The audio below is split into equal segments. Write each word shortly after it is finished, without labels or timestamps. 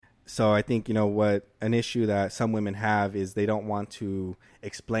So I think, what an issue that some women have is they don't want to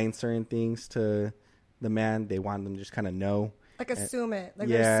explain certain things to the man. They want them to just kind of know. Like assume it. Like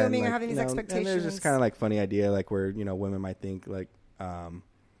they're assuming or having these expectations. And there's just kind of like funny idea like where, women might think like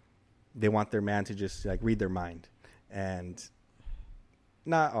they want their man to just like read their mind. And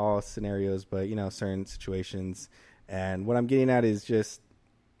not all scenarios, but, certain situations. And what I'm getting at is just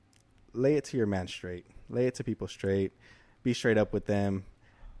lay it to your man straight. Lay it to people straight. Be straight up with them.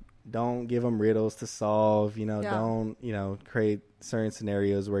 Don't give them riddles to solve. Don't, create certain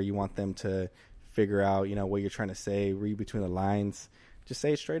scenarios where you want them to figure out, what you're trying to say, read between the lines. Just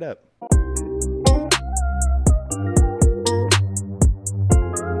say it straight up.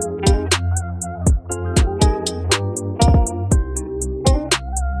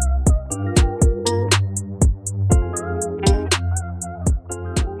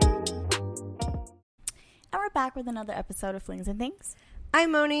 Back with another episode of Flings and Things.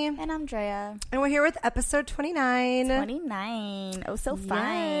 I'm Moni. And I'm Drea. And we're here with episode 29. 29. Oh, so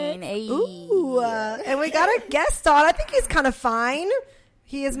fine. Hey. Ooh. And we got a guest on. I think he's kind of fine.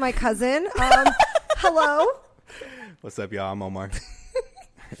 He is my cousin. Hello. What's up, y'all? I'm Omar.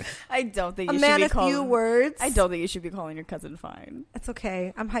 I don't think you should be calling... A man of few words. I don't think you should be calling your cousin fine. It's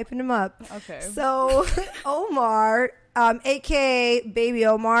okay. I'm hyping him up. Okay. So, Omar... a.k.a. Baby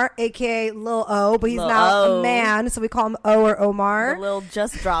Omar, a.k.a. Lil O, but he's Lil now O. a man, so we call him O or Omar. The Lil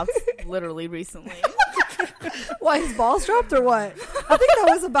just dropped literally recently. Why, his balls dropped or what? I think that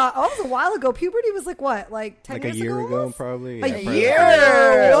was a while ago. Puberty was like what? Like 10 like years a year ago, almost? probably. A Yeah,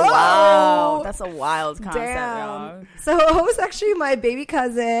 year? Whoa. Wow. That's a wild concept, y'all. So O's actually my baby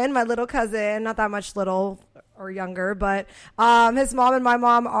cousin, my little cousin, not that much little or younger, but his mom and my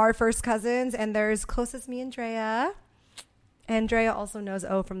mom are first cousins, and they're as close as me and Drea. And Drea also knows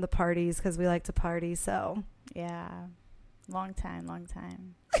O from the parties because we like to party, so. Yeah. Long time.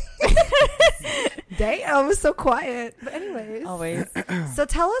 Damn, it's so quiet. But anyways. Always. So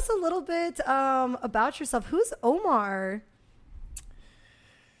tell us a little bit about yourself. Who's Omar?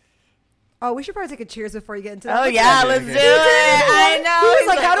 Oh, we should probably take a cheers before you get into that. Oh, yeah, let's do it. I know. He's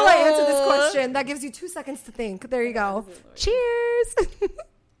like, how do I answer this question? That gives you 2 seconds to think. There you go. Cheers.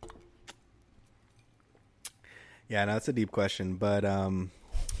 Yeah, no, that's a deep question. But, Omar,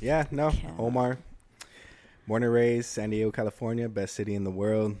 born and raised, San Diego, California, best city in the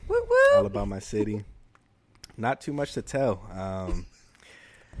world. Woo woo. All about my city. Not too much to tell.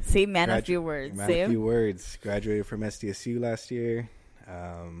 See, a few words. A few words. Graduated from SDSU last year.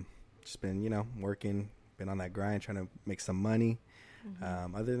 Just been, working, been on that grind, trying to make some money.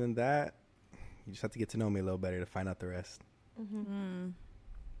 Mm-hmm. Other than that, you just have to get to know me a little better to find out the rest. Mm-hmm.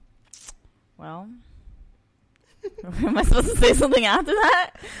 Well... Am I supposed to say something after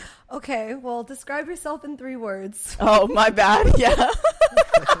that? Okay, well, describe yourself in 3 words. Oh, my bad. Yeah.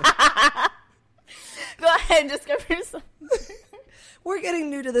 Go ahead and describe yourself. We're getting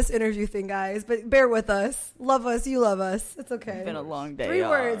new to this interview thing, guys, but bear with us. Love us, you love us. It's okay. It's been a long day. 3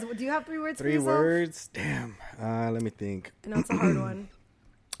 words. Do you have 3 words 3 for yourself? 3 words? Damn. Let me think. I know it's a hard one.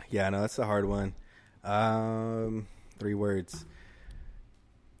 Yeah, no, that's a hard one. 3 words.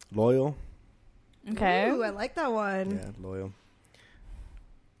 Loyal. Okay. Ooh, I like that one. Yeah, loyal.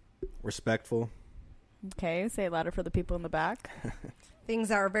 Respectful. Okay, say it louder for the people in the back. Things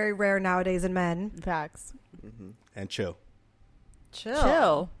that are very rare nowadays in men. Facts. Mm-hmm. And chill.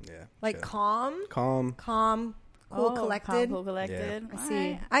 Chill. Yeah. Like chill. calm. Cool, Collected. Cool, collected. Yeah. I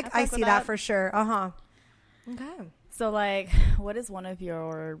see. I see that for sure. Uh-huh. Okay. So, like, what is one of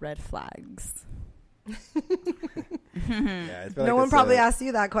your red flags? Yeah, no one probably asked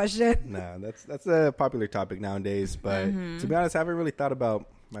you that question. No, that's a popular topic nowadays, but to be honest, I haven't really thought about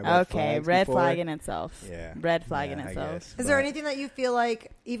my red flags red before. flag in itself. Yeah, red flag in I itself. guess, is there anything that you feel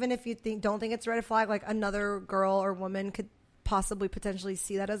like, even if you don't think it's a red flag, like another girl or woman could possibly potentially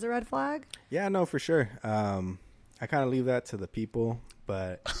see that as a red flag? Yeah, no, for sure. I kind of leave that to the people,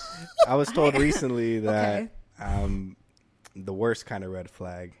 but I was told recently that the worst kind of red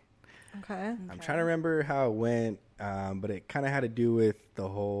flag. Okay. I'm trying to remember how it went, but it kind of had to do with the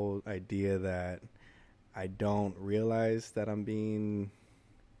whole idea that I don't realize that I'm being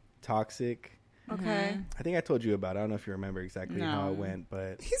toxic. Okay. I think I told you about it. I don't know if you remember exactly how it went,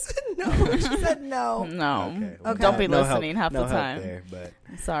 but... He said no. She said no. No. Okay. Well, Don't be listening help, half the time. There, but,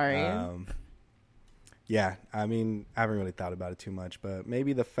 sorry. Yeah, I mean, I haven't really thought about it too much, but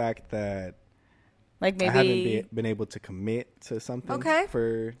maybe the fact that like maybe I haven't been able to commit to something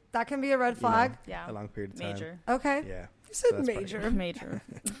for that can be a red flag. A long period of time. Major. Okay. Yeah. You said major. Major.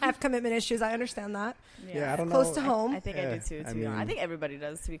 I have commitment issues. I understand that. Yeah, I don't know. Close to home. I think I do too. To be honest. I think everybody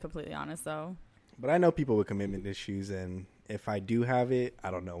does, to be completely honest, though. But I know people with commitment issues, and if I do have it,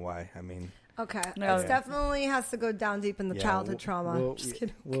 I don't know why. I mean, Okay. No, It yeah. definitely has to go down deep in the childhood trauma. We'll, Just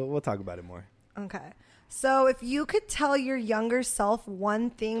kidding. we'll talk about it more. Okay. So if you could tell your younger self one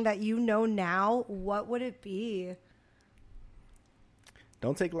thing that you know now, what would it be?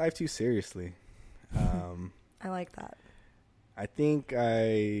 Don't take life too seriously. I like that. I think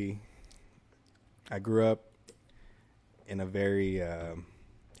I grew up in a very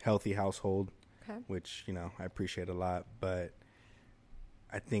healthy household, Okay. which, you know, I appreciate a lot. But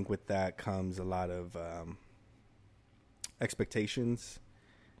I think with that comes a lot of expectations.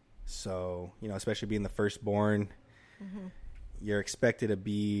 So, you know, especially being the firstborn, you're expected to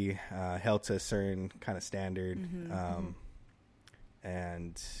be held to a certain kind of standard.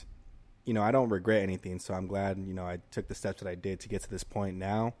 And, you know, I don't regret anything. So I'm glad, you know, I took the steps that I did to get to this point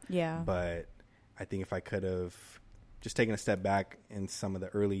now. Yeah. But I think if I could have just taken a step back in some of the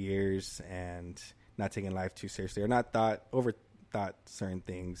early years and not taking life too seriously or not overthought certain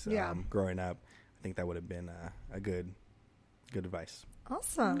things growing up, I think that would have been a good advice.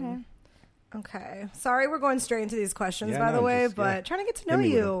 Awesome. Okay. Sorry, we're going straight into these questions, Yeah, by the no, way, just, but trying to get to know Hit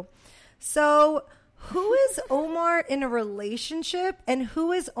me with you. So, who is Omar in a relationship and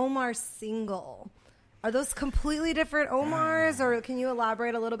who is Omar single? Are those completely different Omars, or can you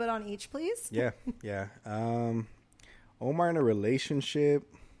elaborate a little bit on each, please? Yeah. Omar in a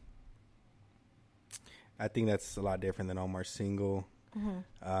relationship, I think that's a lot different than Omar single.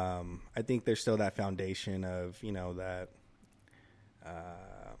 I think there's still that foundation of, you know, that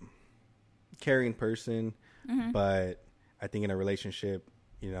caring person, but I think in a relationship,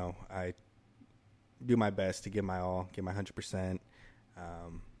 you know, I do my best to give my all, give my 100%.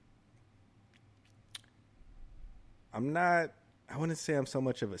 I wouldn't say I'm so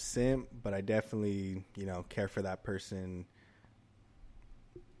much of a simp, but I definitely, you know, care for that person.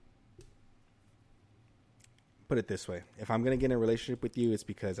 Put it this way. If I'm going to get in a relationship with you, it's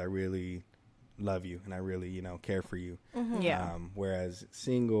because I really love you and I really, you know, care for you. Yeah. Whereas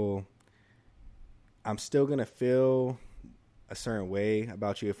single, I'm still going to feel a certain way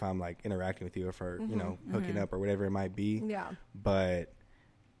about you if I'm like interacting with you or for, you know, hooking up or whatever it might be. Yeah. But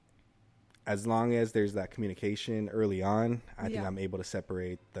as long as there's that communication early on, I think I'm able to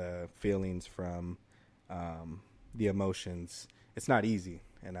separate the feelings from the emotions. It's not easy,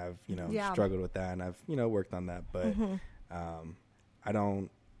 and I've, you know, struggled with that, and I've, you know, worked on that. But I don't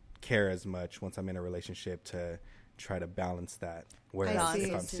care as much once I'm in a relationship to try to balance that. Whereas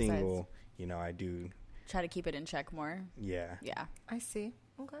if I'm single, you know, I do try to keep it in check more. Yeah. I see.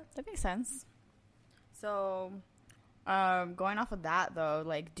 Okay. That makes sense. So, going off of that, though,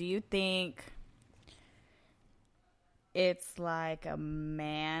 like, do you think it's like a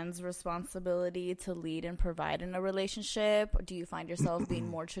man's responsibility to lead and provide in a relationship? Do you find yourself being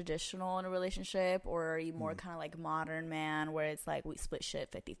more traditional in a relationship, or are you more kind of like modern man where it's like we split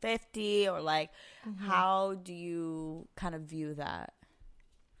shit 50-50, or like how do you kind of view that?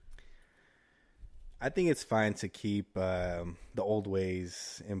 I think it's fine to keep the old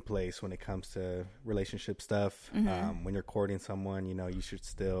ways in place when it comes to relationship stuff. When you're courting someone, you know, you should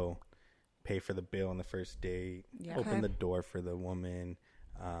still pay for the bill on the first date, open the door for the woman,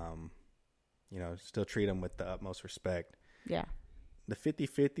 you know, still treat them with the utmost respect. Yeah. The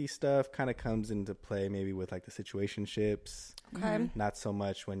 50-50 stuff kind of comes into play maybe with like the situationships. Okay. Not so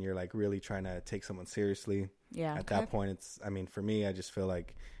much when you're like really trying to take someone seriously. Yeah. At that point, it's, I mean, for me, I just feel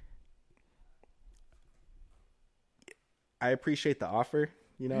like I appreciate the offer.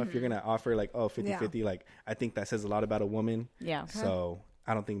 You know, if you're going to offer like, 50-50, like I think that says a lot about a woman. Yeah. Okay. So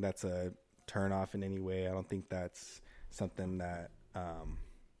I don't think that's a turn off in any way. I don't think that's something that,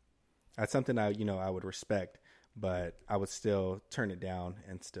 that's something I, you know, I would respect, but I would still turn it down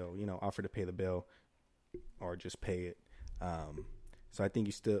and still, you know, offer to pay the bill or just pay it. So I think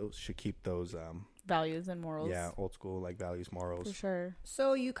you still should keep those, values and morals. Yeah, old school like values, morals. For sure.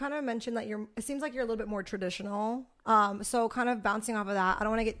 So you kind of mentioned that it seems like you're a little bit more traditional. So kind of bouncing off of that, I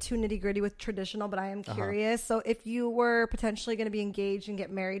don't want to get too nitty gritty with traditional, but I am curious. So if you were potentially going to be engaged and get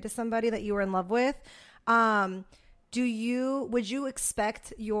married to somebody that you were in love with, would you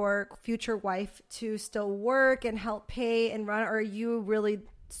expect your future wife to still work and help pay and run? Or are you really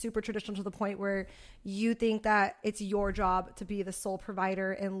super traditional to the point where you think that it's your job to be the sole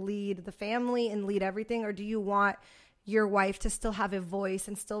provider and lead the family and lead everything? Or do you want your wife to still have a voice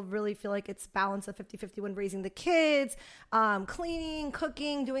and still really feel like it's balance of 50-50 when raising the kids, cleaning,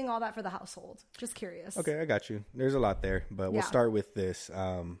 cooking, doing all that for the household? Just curious. Okay, I got you. There's a lot there, but we'll start with this.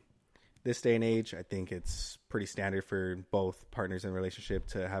 This day and age, I think it's pretty standard for both partners in a relationship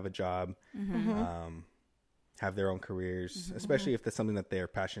to have a job, have their own careers, especially if that's something that they're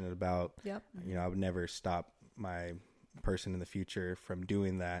passionate about. Yep. You know, I would never stop my person in the future from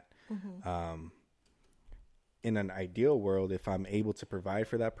doing that. In an ideal world, if I'm able to provide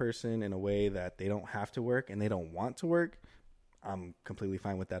for that person in a way that they don't have to work and they don't want to work, I'm completely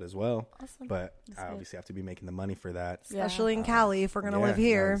fine with that as well. Awesome. But I obviously have to be making the money for that. Especially in Cali, if we're going to live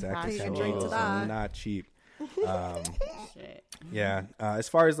here. Exactly. Take a drink to that. Not cheap. Yeah. As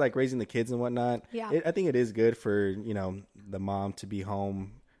far as like raising the kids and whatnot, I think it is good for, you know, the mom to be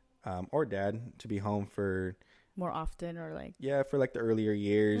home or dad to be home for more often, or like for like the earlier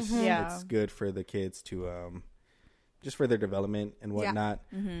years. It's good for the kids to just for their development and whatnot.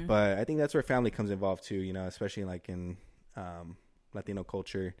 But I think that's where family comes involved too, you know, especially like in Latino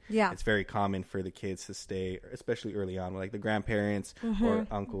culture. It's very common for the kids to stay, especially early on, like the grandparents or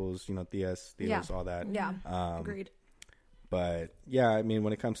uncles, you know, tios, all that. Agreed. But I mean,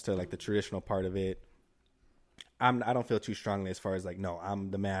 when it comes to like the traditional part of it, I don't feel too strongly as far as like, no, I'm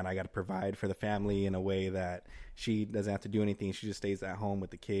the man. I got to provide for the family in a way that she doesn't have to do anything. She just stays at home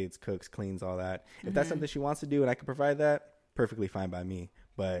with the kids, cooks, cleans, all that. If that's something she wants to do and I can provide that, perfectly fine by me.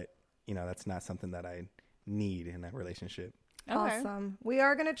 But, you know, that's not something that I need in that relationship. Okay. Awesome. We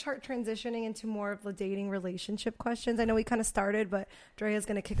are going to start transitioning into more of the dating relationship questions. I know we kind of started, but Drea's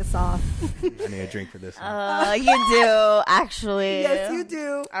going to kick us off. I need a drink for this one. You do, actually. Yes, you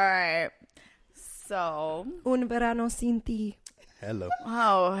do. All right. So, Un verano sin ti. Hello.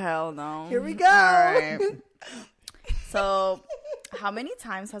 Oh, hell no. Here we go. All right. So, how many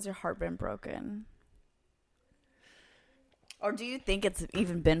times has your heart been broken? Or do you think it's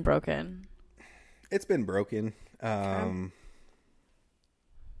even been broken? It's been broken. I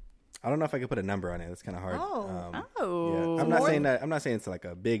don't know if I could put a number on it. That's kind of hard. Yeah. I'm not saying it's like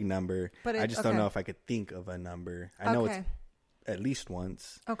a big number. But I just don't know if I could think of a number. I know it's at least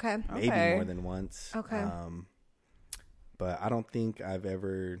once. Okay. Maybe more than once. Okay. But I don't think I've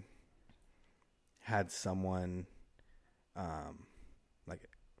ever had someone like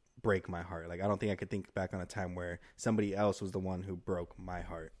break my heart. Like I don't think I could think back on a time where somebody else was the one who broke my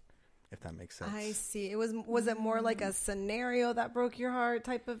heart, if that makes sense. I see. Was it more like a scenario that broke your heart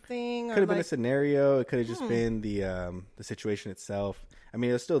type of thing? Could have been a scenario. It could have just been the situation itself. I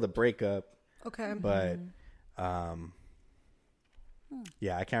mean, it was still the breakup. Okay. But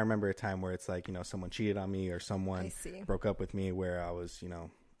yeah, I can't remember a time where it's like, you know, someone cheated on me or someone broke up with me where I was, you know,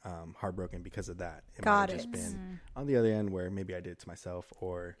 heartbroken because of that. It might have just been on the other end where maybe I did it to myself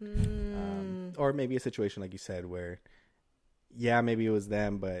or maybe a situation like you said where maybe it was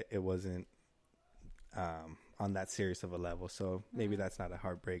them, but it wasn't on that serious of a level. So maybe that's not a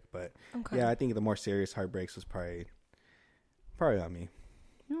heartbreak, but I think the more serious heartbreaks was probably on me.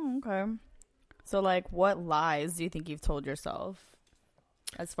 Oh, okay. So like what lies do you think you've told yourself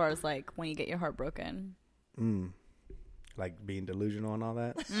as far as like when you get your heart broken? Like being delusional and all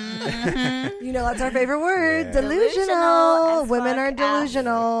that. You know, that's our favorite word. Delusional. Women are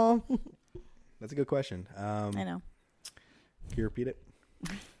delusional. That's a good question. I know. Can you repeat it?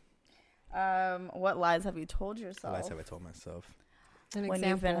 What lies have you told yourself? What lies have I told myself? When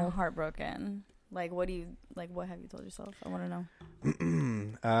you've been heartbroken, like what have you told yourself? I want to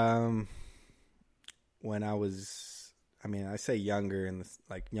know. When I was, I mean, I say younger and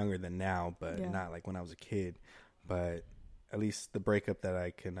like younger than now, but not like when I was a kid. But at least the breakup that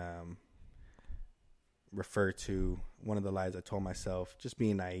I can refer to, one of the lies I told myself, just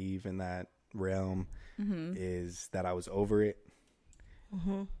being naive in that realm, is that I was over it.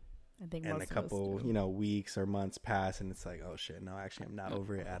 I think and a couple, you know, weeks or months pass, and it's like, oh shit, no, actually, I'm not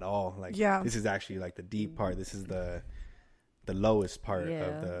over it at all. Like, this is actually like the deep part. This is the lowest part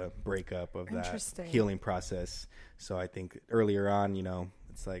of the breakup of that healing process. So I think earlier on, you know,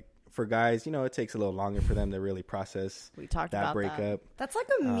 it's like for guys, you know, it takes a little longer for them to really process that breakup. That's like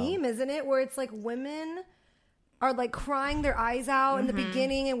a meme, isn't it? Where it's like women are like crying their eyes out in the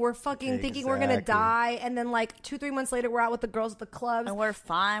beginning, and we're fucking thinking we're gonna die, and then like 2-3 months later we're out with the girls at the clubs and we're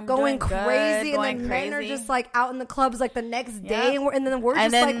fine, going crazy, and then men are just like out in the clubs like the next day, and then we're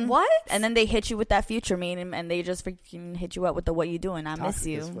just like, what? And then they hit you with that future meme, and they just freaking hit you up with the what you doing, I miss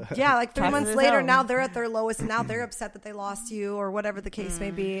you. Yeah, like 3 months later, now they're at their lowest, and now they're upset that they lost you or whatever the case may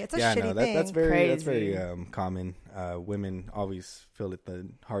be. It's a shitty thing. That's very common. Women always feel it the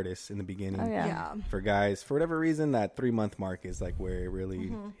hardest in the beginning. For guys, for whatever reason, that 3-month mark is like where it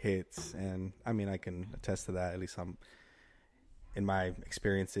really hits. And I mean, I can attest to that, at least in my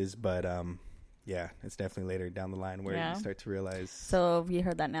experiences. But it's definitely later down the line where you start to realize. So you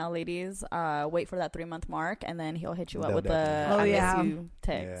heard that now, ladies. Wait for that 3-month mark, and then he'll hit you up with the I miss you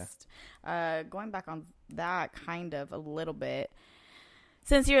text. Going back on that kind of a little bit,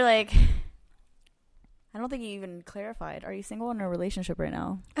 since you're like, I don't think you even clarified. Are you single or in a relationship right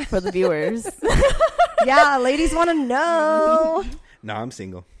now? For the viewers. Yeah, ladies want to know. No, I'm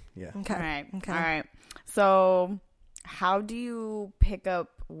single. Yeah. Okay. All right. Okay. All right. So, how do you pick up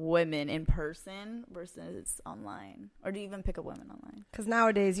women in person versus online? Or do you even pick up women online? Because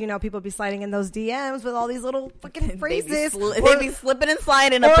nowadays, people be sliding in those DMs with all these little fucking phrases. They be slipping and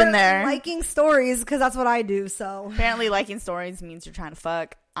sliding up in there. Liking stories, because that's what I do. So apparently, liking stories means you're trying to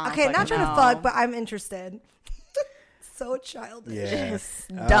fuck. Okay, not trying to fuck, but I'm interested. So childish. Yeah.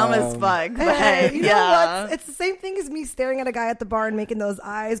 Dumb as fuck. But hey, you know what? It's the same thing as me staring at a guy at the bar and making those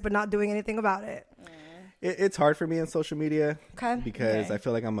eyes, but not doing anything about it. It's hard for me on social media. Okay. Because I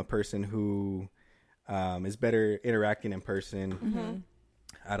feel like I'm a person who is better interacting in person. Mm-hmm.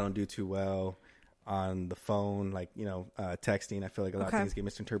 I don't do too well on the phone, like, texting. I feel like a lot of things get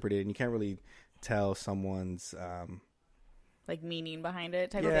misinterpreted, and you can't really tell someone's like meaning behind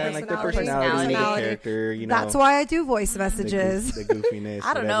it type of thing. Like their personality, their character, That's why I do voice messages. The goofiness.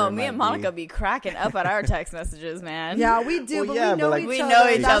 I don't know. Me and Monica be cracking up at our text messages, man. Yeah, we do. Well, but we know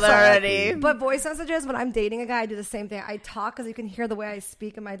each other already. But voice messages, when I'm dating a guy, I do the same thing. I talk because you can hear the way I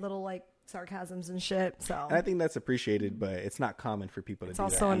speak and my little like sarcasms and shit. So and I think that's appreciated, but it's not common for people to do that.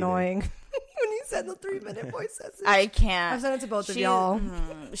 It's also annoying. When you send the 3-minute voice message. I can't. I've sent it to both of y'all.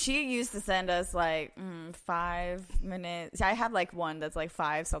 She used to send us like 5 minutes. I have like one that's like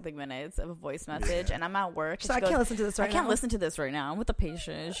 5-something minutes of a voice message, and I'm at work. So I can't listen to this right now. I can't listen to this right now. I'm with a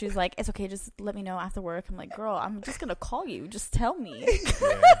patient. She's like, it's okay. Just let me know after work. I'm like, girl, I'm just going to call you. Just tell me.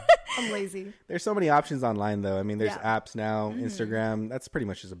 Yeah. I'm lazy. There's so many options online, though. I mean, there's apps now. Instagram, that's pretty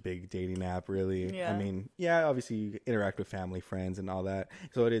much just a big dating app, really. Yeah. I mean, obviously you interact with family, friends, and all that.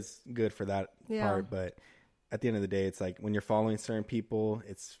 So it is good for that part. But at the end of the day, it's like when you're following certain people,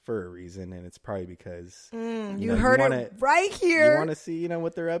 it's for a reason. And it's probably because you heard it right here. You want to see,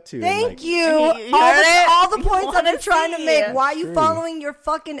 what they're up to. Thank you. You all the points I've been trying to make. Why are you True. following your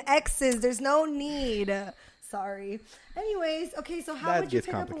fucking exes? There's no need. Sorry. Anyways, okay, so how would you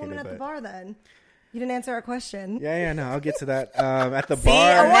pick up a woman at the bar then? You didn't answer our question. Yeah, no, I'll get to that. At the See,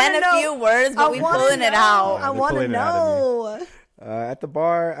 bar. I meant a few words, but we pulling it out. I want to know. At the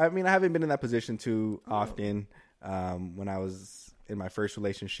bar, I mean, I haven't been in that position too often. When I was in my first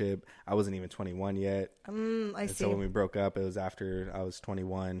relationship, I wasn't even 21 yet. I see. So when we broke up, it was after I was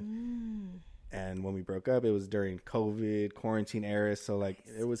 21. And when we broke up, it was during COVID, quarantine era. So, like,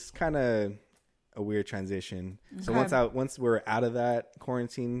 it was kind of a weird transition. So once we were out of that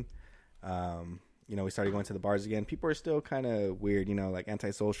quarantine, we started going to the bars again. People are still kind of weird, like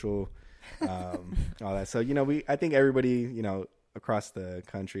antisocial, all that. So, I think everybody, across the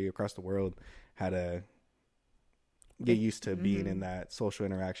country, across the world had to get used to being in that social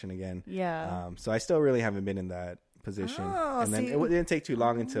interaction again. Yeah. So I still really haven't been in that position. And then it didn't take too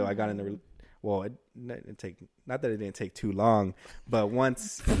long until I got in the it didn't take, not that it didn't take too long, but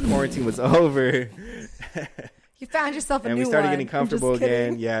once quarantine was over, you found yourself a new one. And we started getting comfortable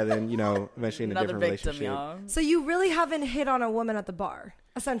again. Yeah, then, eventually in a different relationship. Y'all. So you really haven't hit on a woman at the bar,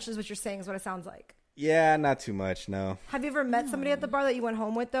 essentially is what you're saying, is what it sounds like. Yeah, not too much, no. Have you ever met somebody at the bar that you went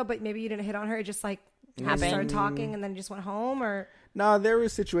home with, though, but maybe you didn't hit on her? It just, like, started talking and then you just went home, or... No, there were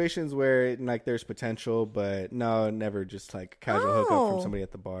situations where, like, there's potential, but no, never just, like, casual hookup from somebody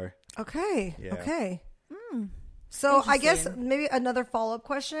at the bar. Okay. Yeah. Okay. So I guess maybe another follow-up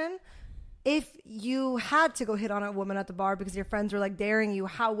question. If you had to go hit on a woman at the bar because your friends were, like, daring you,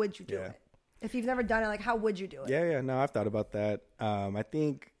 how would you do it? If you've never done it, like, how would you do it? Yeah, no, I've thought about that. I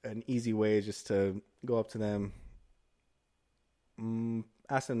think an easy way is just to go up to them,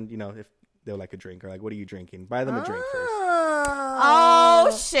 ask them, if they'll like a drink, or like, what are you drinking? Buy them a drink first.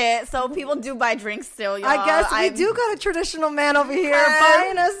 Oh, shit. So people do buy drinks still, y'all. I guess we do got a traditional man over here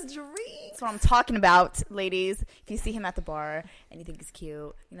buying us drinks. That's what I'm talking about, ladies. If you see him at the bar and you think he's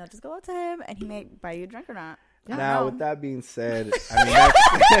cute, just go up to him and he may buy you a drink or not. Now, with that being said, I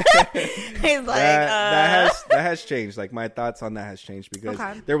mean, he's like, that has changed. Like, my thoughts on that has changed because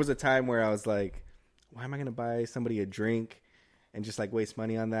there was a time where I was like, why am I going to buy somebody a drink and just like waste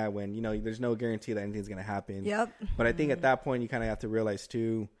money on that when, there's no guarantee that anything's going to happen. Yep. But I think at that point, you kind of have to realize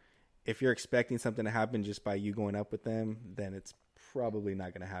too, if you're expecting something to happen just by you going up with them, then it's probably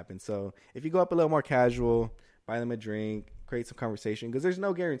not going to happen. So if you go up a little more casual, buy them a drink, create some conversation, because there's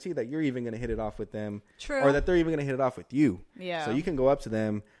no guarantee that you're even going to hit it off with them. True. Or that they're even going to hit it off with you. Yeah. So you can go up to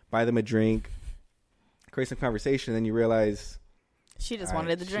them, buy them a drink, create some conversation, and then you realize she just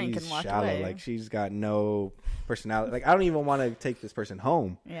wanted the drink and walked shallow. away. Like, she's got no personality. Like, I don't even want to take this person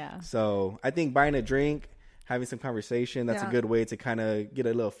home. Yeah. So I think buying a drink, having some conversation, that's a good way to kind of get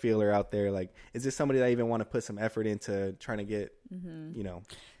a little feeler out there. Like, is this somebody that I even want to put some effort into trying to get,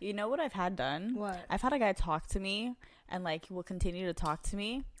 You know what I've had done? What? I've had a guy talk to me and, like, will continue to talk to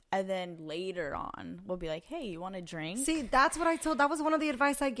me. and then later on we'll be like, hey, you want a drink? See, that's what I told. That was one of the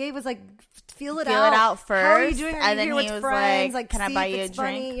advice I gave, was like, feel it Feel out. it out first. How are you doing? Are and you then here he with was friends? like, can I see buy if you a it's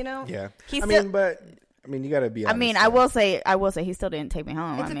funny, drink? you know? Yeah. He I still- mean, but I mean, you got to be honest. I mean, I will say he still didn't take me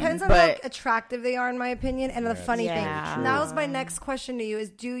home. It depends on but how attractive they are, in my opinion. And the funny Yeah. thing, that was my next question to you,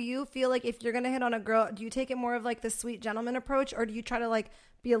 is do you feel like if you're going to hit on a girl, do you take it more of like the sweet gentleman approach, or do you try to like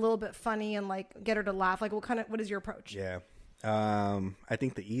be a little bit funny and like get her to laugh? Like what is your approach? Yeah. I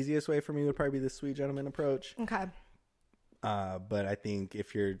think the easiest way for me would probably be the sweet gentleman approach. Okay. But I think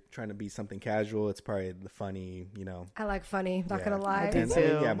if you're trying to be something casual, it's probably the funny, you know. I like funny, not Yeah. going to lie. I do And,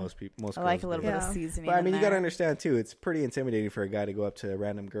 too. yeah, most I like a girls little do. bit of Yeah. seasoning. But I mean, in you got to there. understand too, it's pretty intimidating for a guy to go up to a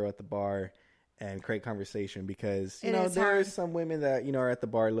random girl at the bar and create conversation, because you It know is there's hard. some women that, you know, are at the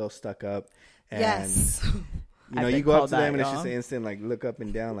bar a little stuck up, and Yes. you know, I've you been go up called to them that, and it's y'all. just an instant like look up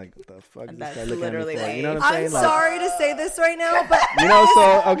and down, like what the fuck is And this guy that's looking at me literally for? like- You know what I'm I'm saying? Like, sorry to say this right now, but you know,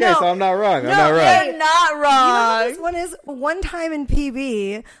 so okay, No. so I'm not wrong. I'm No, not wrong. You're not you know what wrong. this one is? One time in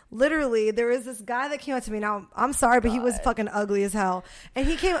PB, literally, there was this guy that came up to me. Now, I'm sorry, but he was fucking ugly as hell. And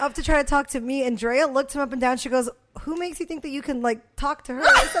he came up to try to talk to me, and Drea looked him up and down. She goes, who makes you think that you can, like, talk to her?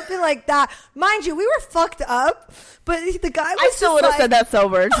 Or something like that. Mind you, we were fucked up, but the guy was I still would have said that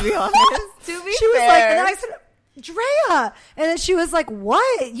sober, to be honest. To be She was fair. like, and I said, Drea. And then she was like,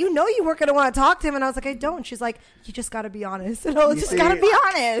 what? You know you weren't going to want to talk to him. And I was like, I don't. She's like, you just got to be honest. And I was You just see, gotta be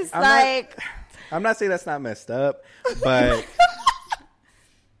honest. I'm like, I'm not saying that's not messed up, but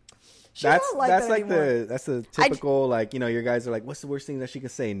She don't like that's that like anymore. that's the typical, like, you know, your guys are like, what's the worst thing that she can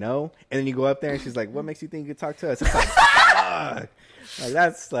say? No. And then you go up there and she's like, what makes you think you can talk to us? It's like, fuck. Like,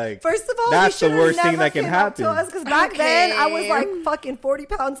 that's like, First of all, that's you the should've worst thing never that can came up to happen. us, because back then I was Okay. like fucking 40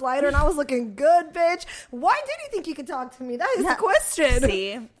 pounds lighter and I was looking good, bitch. Why did you think you could talk to me? That is the question.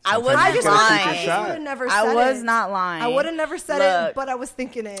 see, I Sometimes was you I just gotta shoot your lying. shot. would have never said I was it. not lying. I would have never said Look. it, but I was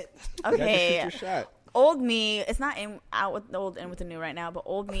thinking it. You got to shoot Okay. your shot. Old me, it's not out with the old and with the new right now, but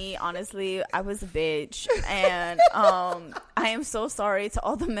old me, honestly, I was a bitch, and I am so sorry to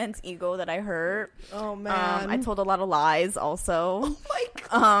all the men's ego that I hurt. Oh man. I told a lot of lies also, oh my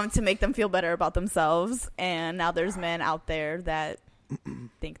God. to make them feel better about themselves, and now there's men out there that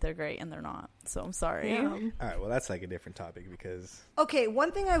think they're great and they're not. So I'm sorry. Yeah. All right, well, that's like a different topic, because Okay,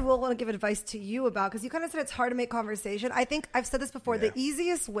 one thing I will want to give advice to you about, because you kind of said it's hard to make conversation. I think I've said this before. Yeah. The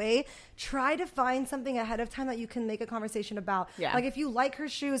easiest way, try to find something ahead of time that you can make a conversation about. Yeah. Like if you like her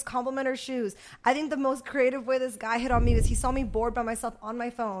shoes, compliment her shoes. I think the most creative way this guy hit on me was he saw me bored by myself on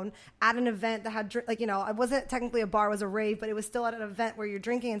my phone at an event that had, like, you know, it wasn't technically a bar, it was a rave, but it was still at an event where you're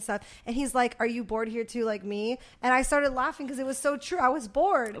drinking and stuff. And he's like, are you bored here too, like me? And I started laughing because it was so true. I was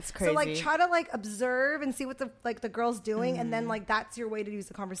bored. That's So like crazy. try to like observe and see what the girl's doing, and then like that's your way to use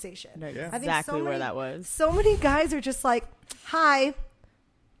the conversation. Know Yeah. I think exactly where that was. So many guys are just like, "Hi,"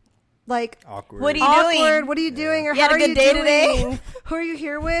 like awkward. What do you awkward. doing? What are you doing? Or You how had a are good you day doing? today? Who are you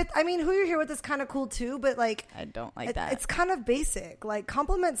here with? I mean, who you're here with is kind of cool too, but like, I don't like that. it's kind of basic. Like,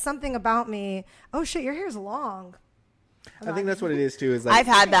 compliment something about me. Oh shit, your hair's long. I think that's what it is too. Is like, I've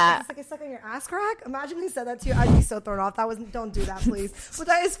had that. It's like it's stuck on your ass crack. Imagine he said that to you. I'd be so thrown off. Don't do that, please. But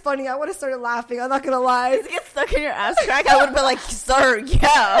that is funny. I would have started laughing. I'm not gonna lie. If it gets stuck in your ass crack, I would have been like, sir,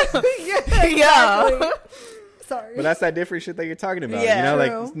 yeah. yeah, Yeah. exactly. Sorry. But that's that different shit that you're talking about. Yeah. You know,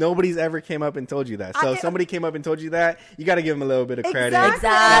 True. like nobody's ever came up and told you that. So I- if somebody came up and told you that, you got to give them a little bit of credit. Exactly. Exactly.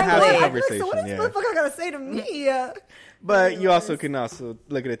 And have some I feel like, conversation. so what is Yeah. this motherfucker gotta say to me? But you also can also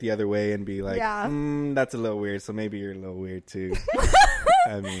look at it the other way and be like, Yeah. that's a little weird. So maybe you're a little weird too.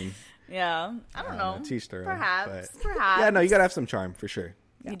 I mean, Yeah. I don't know. teach their own. Perhaps. But Perhaps. yeah, no, you got to have some charm for sure.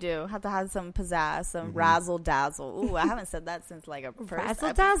 You do have to have some pizzazz, some Mm-hmm. razzle dazzle. Ooh, I haven't said that since like a first Razzle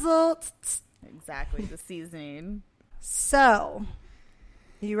ep- dazzle. Exactly, the seasoning. So,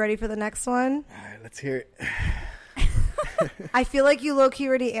 you ready for the next one? All right, let's hear it. I feel like you low-key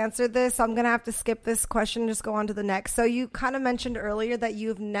already answered this, so I'm going to have to skip this question and just go on to the next. So you kind of mentioned earlier that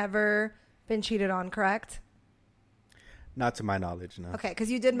you've never been cheated on, correct? Not to my knowledge, no. Okay, because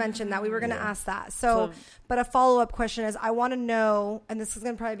you did mention that. We were going to Yeah. ask that. So, but a follow-up question is, I want to know, and this is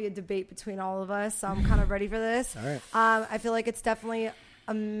going to probably be a debate between all of us, so I'm kind of ready for this. All right. I feel like it's definitely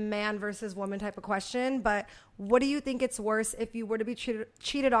a man versus woman type of question, but what do you think it's worse if you were to be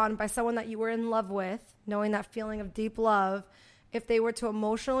cheated on by someone that you were in love with, knowing that feeling of deep love, if they were to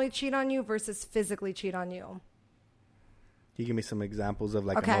emotionally cheat on you versus physically cheat on you? Can you give me some examples of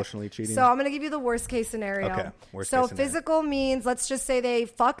like emotionally cheating? So I'm going to give you the worst case scenario. Okay, worst so case scenario. physical means, let's just say they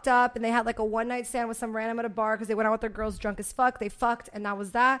fucked up and they had like a one night stand with some random at a bar because they went out with their girls drunk as fuck. They fucked and that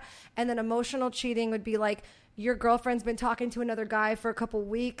was that. And then emotional cheating would be like your girlfriend's been talking to another guy for a couple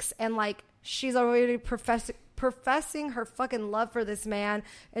weeks and like she's already professing her fucking love for this man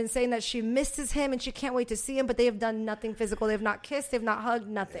and saying that she misses him and she can't wait to see him, but they have done nothing physical. They have not kissed. They've not hugged.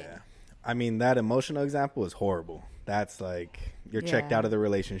 Nothing. Yeah. I mean, that emotional example is horrible. That's like, you're checked out of the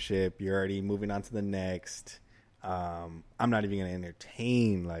relationship. You're already moving on to the next. I'm not even going to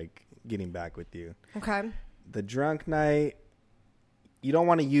entertain like getting back with you. Okay. The drunk night, you don't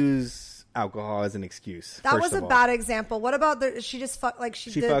want to use alcohol as an excuse. That was a bad example. What about she just fucked, like she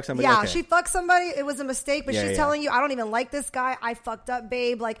fucked somebody? Yeah, okay. She fucked somebody. It was a mistake, but she's telling you, I don't even like this guy. I fucked up,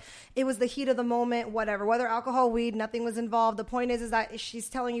 babe. Like, it was the heat of the moment, whatever. Whether alcohol, weed, nothing was involved. The point is that she's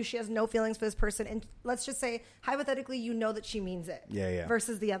telling you she has no feelings for this person. And let's just say, hypothetically, you know that she means it. Yeah.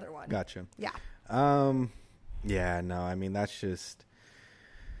 Versus the other one. Gotcha. Yeah. Yeah, no, I mean, that's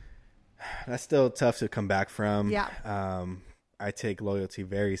still tough to come back from. Yeah. I take loyalty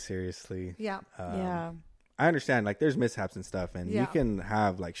very seriously. Yeah. I understand, like, there's mishaps and stuff, and you can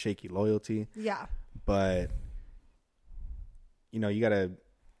have, like, shaky loyalty. Yeah. But, you know, you got to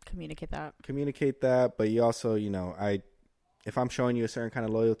communicate that. But you also, you know, if I'm showing you a certain kind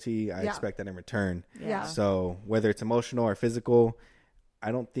of loyalty, I expect that in return. Yeah. So whether it's emotional or physical,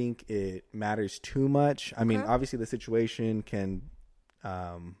 I don't think it matters too much. I mean, obviously the situation can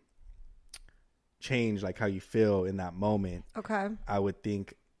change like how you feel in that moment. Okay. I would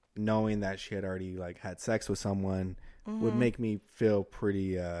think knowing that she had already like had sex with someone would make me feel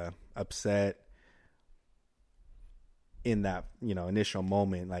pretty upset in that, you know, initial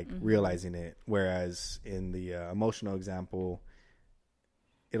moment, like realizing it. Whereas in the emotional example,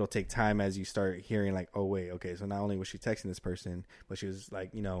 it'll take time as you start hearing like, oh wait, okay, so not only was she texting this person, but she was like,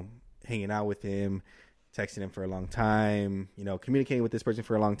 you know, hanging out with him, texting him for a long time, you know, communicating with this person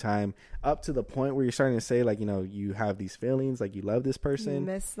for a long time, up to the point where you're starting to say like, you know, you have these feelings, like you love this person, you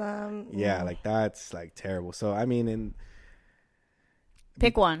miss them. Yeah, like that's like terrible. So I mean,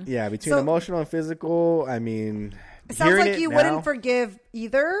 pick one. Yeah, between emotional and physical, I mean, it sounds like you wouldn't forgive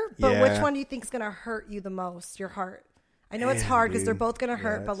either, but which one do you think is going to hurt you the most? Your heart. I know it's hard because they're both going to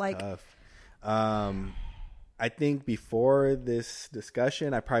hurt, but like, tough. I think before this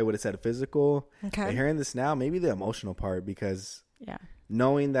discussion, I probably would have said physical. Okay. But hearing this now, maybe the emotional part, because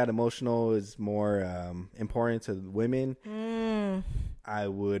knowing that emotional is more important to women, I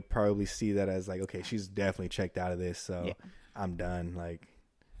would probably see that as like, okay, she's definitely checked out of this, so I'm done. Like,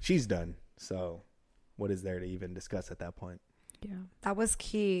 she's done. So what is there to even discuss at that point? Yeah, that was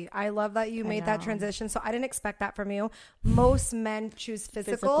key. I love that you made that transition. So I didn't expect that from you. Most men choose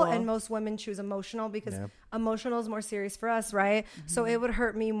physical and most women choose emotional because emotional is more serious for us, right? So it would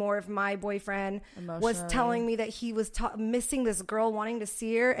hurt me more if my boyfriend was telling me that he was missing this girl, wanting to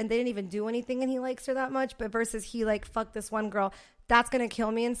see her, and they didn't even do anything and he likes her that much, but versus he like fucked this one girl. That's going to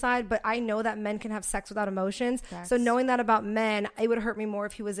kill me inside, but I know that men can have sex without emotions. So knowing that about men, it would hurt me more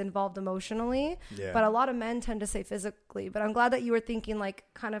if he was involved emotionally. Yeah. But a lot of men tend to say physically. But I'm glad that you were thinking like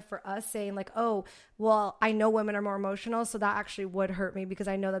kind of for us saying like, oh, well, I know women are more emotional, so that actually would hurt me because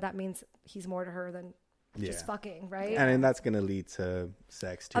I know that means he's more to her than just fucking, right? And that's going to lead to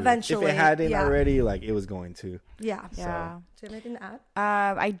sex too. Eventually. If it hadn't already, like it was going to. Yeah. So. Do you have anything to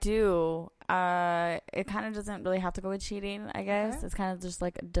add? I do. It kind of doesn't really have to go with cheating, I guess. Okay. It's kind of just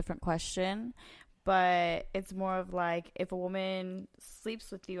like a different question. But it's more of like, if a woman sleeps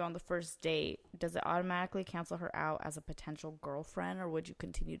with you on the first date, does it automatically cancel her out as a potential girlfriend, or would you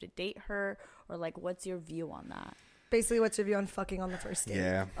continue to date her? Or like, what's your view on that? Basically, what's your view on fucking on the first date?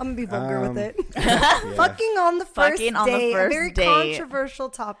 Yeah. I'm going to be vulgar with it. Fucking on the first date. A very controversial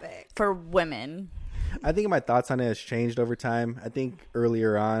topic. For women. I think my thoughts on it has changed over time. I think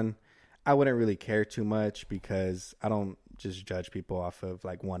earlier on, I wouldn't really care too much because I don't just judge people off of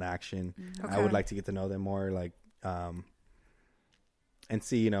like one action. Okay. I would like to get to know them more, like, and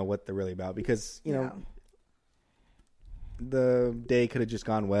see, you know, what they're really about, because, you know, the day could have just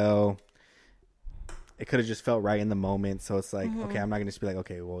gone well. It could have just felt right in the moment. So it's like, okay, I'm not going to just be like,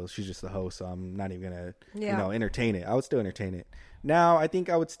 okay, well, she's just the host, so I'm not even going to, you know, entertain it. I would still entertain it. Now, I think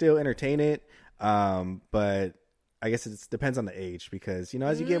I would still entertain it. But I guess it depends on the age, because, you know,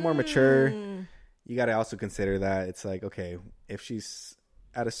 as you get more mature, you got to also consider that it's like, okay, if she's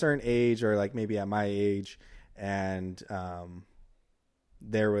at a certain age, or like maybe at my age, and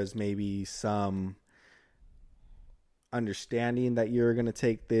there was maybe some understanding that you're going to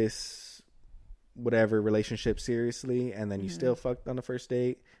take this whatever relationship seriously, and then you still fucked on the first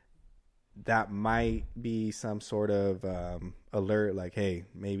date, that might be some sort of alert, like, hey,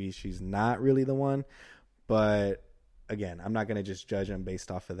 maybe she's not really the one. But again, I'm not going to just judge them based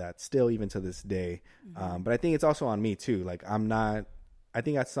off of that still, even to this day. But I think it's also on me too. Like, I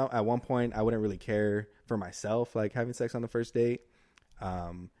think at one point I wouldn't really care for myself, like having sex on the first date.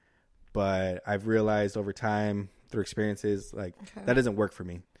 but I've realized over time through experiences, like that doesn't work for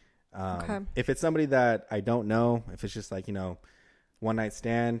me. If it's somebody that I don't know, if it's just like, you know, one night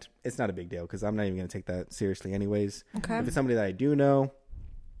stand, it's not a big deal because I'm not even going to take that seriously anyways. If it's somebody that I do know,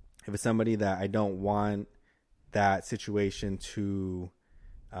 if it's somebody that I don't want that situation to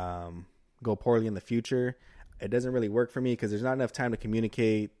go poorly in the future, it doesn't really work for me because there's not enough time to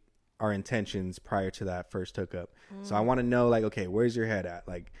communicate our intentions prior to that first hookup. So I want to know, like, okay, where's your head at?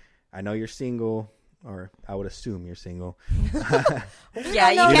 Like, I know you're single, or I would assume you're single.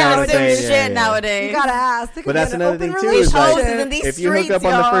 Yeah, you can't assume shit nowadays. You gotta ask. But that's another thing too. Is like, if you hook up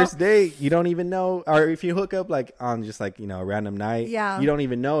on the first date, you don't even know, or if you hook up like on just like, you know, a random night, you don't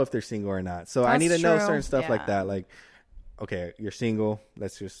even know if they're single or not. So I need to know certain stuff like that. Like, okay, you're single.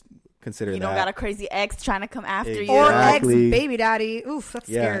 Let's just consider that. You don't got a crazy ex trying to come after you. Or ex baby daddy. Oof, that's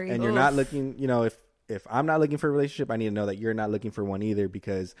scary. And you're not looking, you know, if I'm not looking for a relationship, I need to know that you're not looking for one either,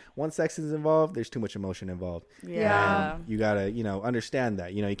 because once sex is involved, there's too much emotion involved. Yeah. And you gotta, you know, understand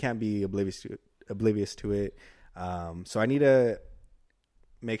that. You know, you can't be oblivious to it. So I need to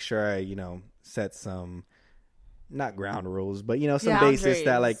make sure I, you know, set some, not ground rules, but, you know, some basis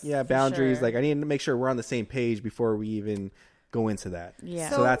that, like, boundaries. Sure. Like, I need to make sure we're on the same page before we even go into that. Yeah.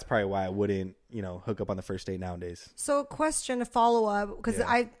 So that's probably why I wouldn't, you know, hook up on the first date nowadays. So question, a follow-up, because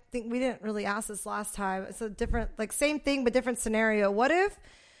I think we didn't really ask this last time. It's a different, like, same thing, but different scenario. What if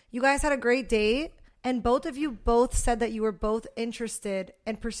you guys had a great date and both of you both said that you were both interested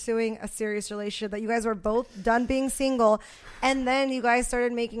in pursuing a serious relationship, that you guys were both done being single, and then you guys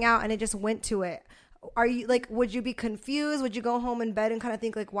started making out and it just went to it? Are you like, would you be confused? Would you go home in bed and kind of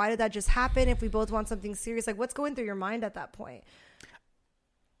think like, why did that just happen? If we both want something serious, like what's going through your mind at that point?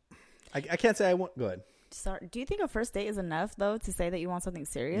 I can't say I want. Go ahead. Sorry, do you think a first date is enough though to say that you want something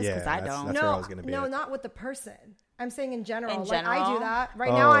serious? Yeah, because I don't. That's where I was gonna be. No, not with the person. I'm saying in general. In general? Like I do that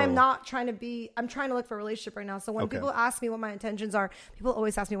right now. I'm not trying to be. I'm trying to look for a relationship right now. So when people ask me what my intentions are, people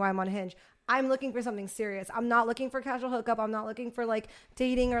always ask me why I'm on Hinge. I'm looking for something serious. I'm not looking for casual hookup. I'm not looking for like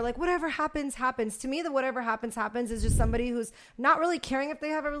dating or like whatever happens. To me, the whatever happens is just somebody who's not really caring if they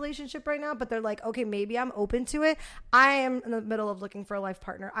have a relationship right now, but they're like, okay, maybe I'm open to it. I am in the middle of looking for a life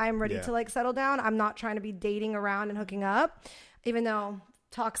partner. I am ready to like settle down. I'm not trying to be dating around and hooking up, even though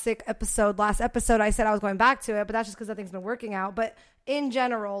last episode, I said I was going back to it, but that's just because nothing's been working out. But in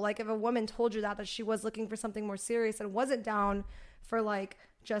general, like if a woman told you that she was looking for something more serious and wasn't down for like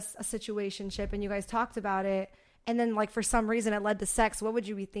just a situationship, and you guys talked about it, and then like for some reason it led to sex, what would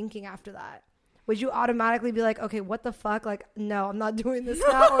you be thinking after that? Would you automatically be like, okay, what the fuck? Like, no, I'm not doing this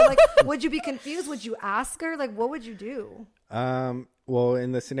now. Or like, would you be confused? Would you ask her? Like, what would you do? Well,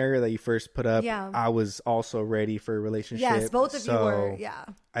 in the scenario that you first put up, I was also ready for a relationship. Yes, both of you were. Yeah.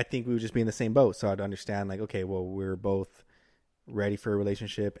 I think we would just be in the same boat. So I'd understand like, okay, well, we're both ready for a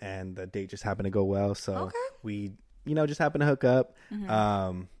relationship and the date just happened to go well. So we, you know, just happened to hook up.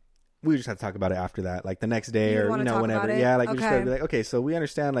 We just had to talk about it after that, like the next day or, you know, whenever. Yeah, like we just gotta be like, okay, so we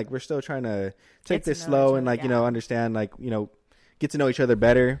understand, like we're still trying to take this slow and like, you know, understand, like, you know, get to know each other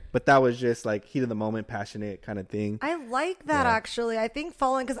better. But that was just like heat of the moment, passionate kind of thing. I like that actually. I think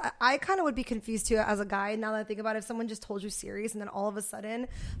following, because I kind of would be confused too as a guy. Now that I think about it, if someone just told you serious and then all of a sudden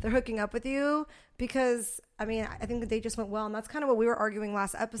they're hooking up with you, because I mean, I think the date just went well, and that's kind of what we were arguing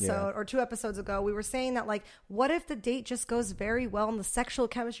last episode or 2 episodes ago. We were saying that like, what if the date just goes very well and the sexual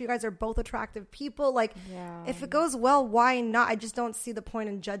chemistry, you guys are both attractive people, like if it goes well, why not? I just don't see the point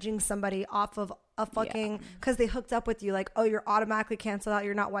in judging somebody off of a fucking because they hooked up with you, like, oh, you're automatically canceled out,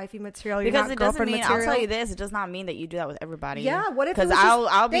 you're not wifey material, you're because not it doesn't girlfriend mean material. I'll tell you this, it does not mean that you do that with everybody. What if, because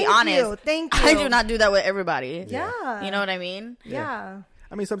I'll be honest, thank you, I do not do that with everybody. You know what I mean?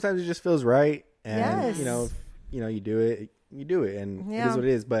 I mean, sometimes it just feels right, and you know, you do it, and it is what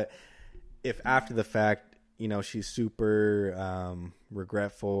it is. But if after the fact, you know, she's super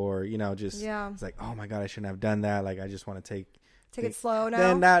regretful, or you know, just it's like, oh my god, I shouldn't have done that, like I just want to take it slow now,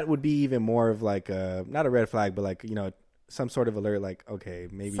 then that would be even more of like not a red flag, but like, you know, some sort of alert, like, okay,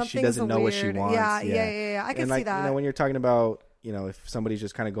 maybe she doesn't know what she wants. I can see that. You know, when you're talking about, you know, if somebody's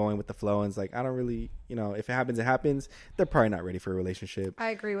just kind of going with the flow and it's like, I don't really, you know, if it happens, it happens. They're probably not ready for a relationship.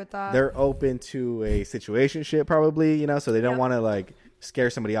 I agree with that. They're open to a situationship probably, you know, so they don't want to like scare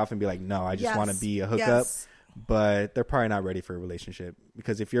somebody off and be like, no, I just want to be a hookup. But they're probably not ready for a relationship,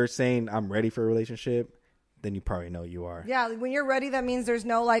 because if you're saying I'm ready for a relationship, then you probably know you are. Yeah, when you're ready, that means there's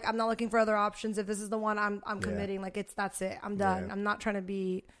no like, I'm not looking for other options. If this is the one, I'm committing. Like that's it. I'm done. I'm not trying to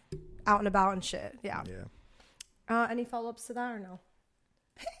be out and about and shit. Any follow-ups to that or no?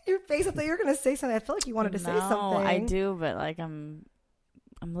 Your face, I thought you were gonna say something. I feel like you wanted to say something. I do, but like I'm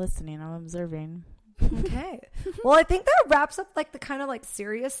listening. I'm observing. Okay. Well, I think that wraps up like the kind of like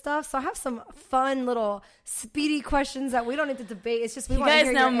serious stuff. So I have some fun little speedy questions that we don't need to debate. It's just we You want to guys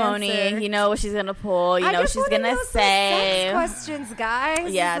hear know your Moni. answer. You know what she's gonna pull. You I know what just she's wanna gonna know some say. sex questions,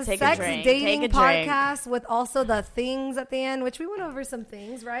 guys. Yeah, This is take a sex drink. dating Take a drink. podcast with also the things at the end, which we went over some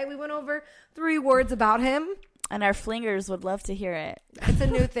things, right? We went over 3 words about him. And our flingers would love to hear it. It's a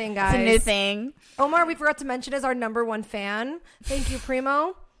new thing, guys. It's a new thing. Omar, we forgot to mention, is our #1 fan. Thank you,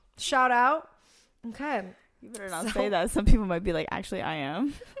 Primo. Shout out. Okay. You better not say that. Some people might be like, actually, I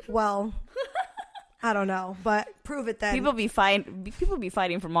am. Well, I don't know, but prove it then. People be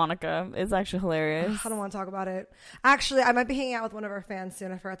fighting for Monica. It's actually hilarious. I don't want to talk about it. Actually, I might be hanging out with one of our fans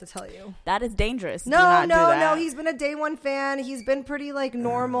soon. I forgot to tell you. That is dangerous. Do No. not do that. He's been a day 1 fan. He's been pretty like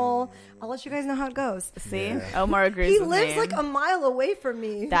normal. I'll let you guys know how it goes. See, Yeah. Omar agrees. He with lives me. like a mile away from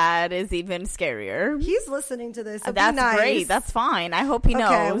me. That is even scarier. He's listening to this. So That's be nice. great. That's fine. I hope he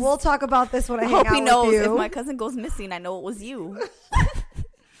knows. Okay, we'll talk about this when I I hang hope out he knows with you. if my cousin goes missing, I know it was you.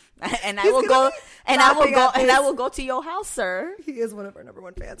 And I He's will gonna go be and I will laughing go at and this. I will go to your house, sir. He is one of our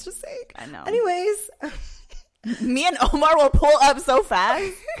 #1 fans. Just saying. I know. Anyways, Me and Omar will pull up so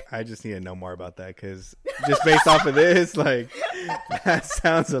fast. I just need to know more about that because just based off of this, like that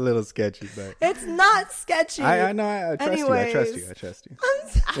sounds a little sketchy. But it's not sketchy. I know I trust you. I trust you. I trust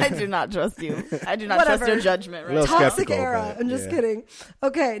you. I do not trust you. I do not Whatever. trust your judgment right Little now. Toxic skeptical, era. but, I'm just yeah. kidding.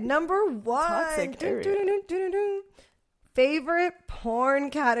 Okay, #1. Toxic Dun, area. dun, dun, dun, dun, dun. Favorite porn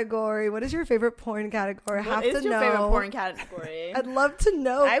category. What is your favorite porn category? I have What is to your know. favorite porn category? I'd love to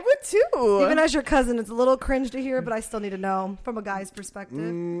know. I would too. Even as your cousin, it's a little cringe to hear, but I still need to know from a guy's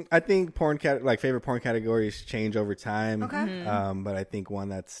perspective. I think favorite porn categories change over time. Okay. But I think one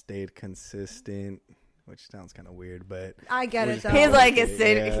that stayed consistent, which sounds kind of weird, but I get it, though. He's like, it's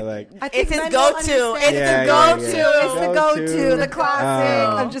yeah, like I think it's his men will go-to. understand. It's Yeah, the yeah, go-to. yeah. It's the go-to, the classic.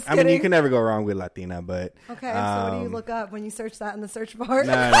 I'm just I kidding. mean, you can never go wrong with Latina, but Okay, so what do you look up when you search that in the search bar?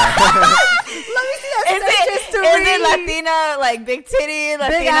 no. Let me see that search history. Is it Latina, like big titty,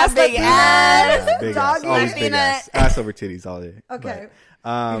 Latina, ass big Latina. ass? Yeah, big ass, Doggy. always big Latina. ass over titties all day. Okay.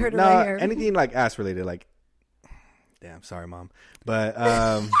 But, You heard it no, right here. anything like ass related, like, damn, sorry, mom, but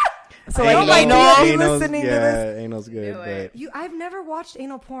So like anal- anal. you listening to this? anal's good, Do it. but I've never watched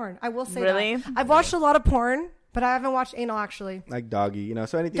anal porn. I will say Really? that. I've watched a lot of porn, but I haven't watched anal actually. like doggy,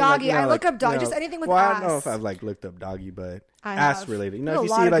 so anything Doggy, like, I look like, up doggy, just anything with well, I don't know ass. if I've like looked up doggy, but I ass have. related, There's if a you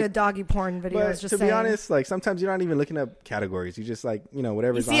lot see of like. good doggy porn videos. But Just to saying. be honest, like sometimes you're not even looking up categories. You just like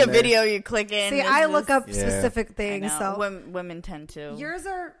whatever's You see on a there. video, you click in. See, it's I just- look up Yeah. specific I things. know. So Women tend to. yours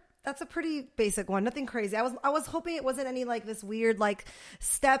are. That's a pretty basic one. Nothing crazy. I was hoping it wasn't any like this weird like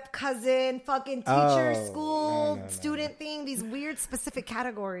step cousin, fucking teacher, Oh, school, no. student thing. These weird specific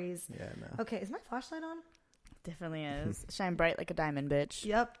categories. Yeah, no. Okay, is my flashlight on? Definitely is. Shine bright like a diamond, bitch.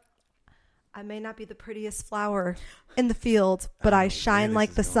 Yep. I may not be the prettiest flower in the field, but I shine this like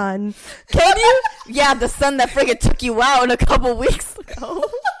is the going. sun. Can you? Yeah, the sun that friggin' took you out a couple weeks ago.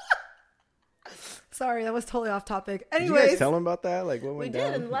 Sorry, that was totally off topic. Did you Anyways, guys tell them about that? Like what We went did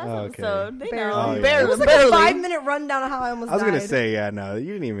down? in the last Oh, okay. episode. They Barely. know. Oh, yeah. it Barely. was like barely. a 5-minute rundown of how I almost I was died. gonna say, yeah, no, you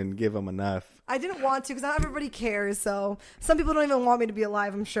didn't even give them enough. I didn't want to because not everybody cares. So some people don't even want me to be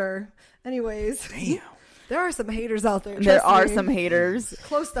alive, I'm sure. Anyways, Damn. there are some haters out there. There trust are me. some haters.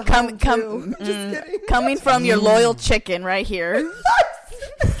 Close to Come, home, come, too. Just kidding. coming from your loyal chicken right here.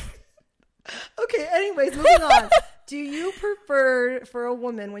 Okay, anyways, moving on. Do you prefer for a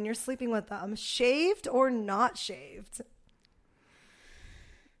woman when you're sleeping with them shaved or not shaved?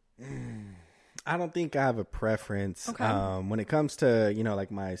 I don't think I have a preference. Okay. When it comes to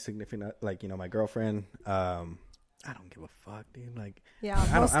like my significant, like my girlfriend, I don't give a fuck, dude. Like, Yeah, I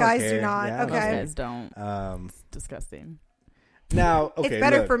don't- most I don't guys do care. not. Yeah, I don't Most Okay. guys don't. It's disgusting. now, okay, It's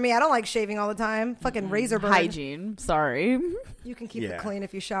better look, for me. I don't like shaving all the time. Fucking razor burn. Hygiene. Sorry. You can keep Yeah. it clean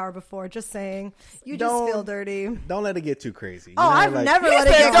if you shower before. Just saying. You Don't- just feel dirty. Don't let it get too crazy. Oh, I've like, never let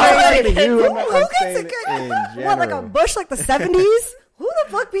it said get don't I'm not let crazy. it saying you. I'm Who I'm gets saying it it good? in general. What, like a bush like the 70s? Who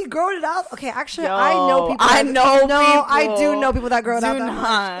the fuck be growing it out? Okay, actually, Yo, I know people. I know No, I do people. know people that grow it out Do that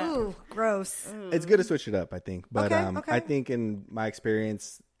not. much. Ooh, gross. It's good to switch it up, I think. But Okay, okay. I think in my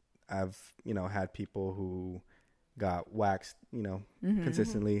experience, I've had people who got waxed,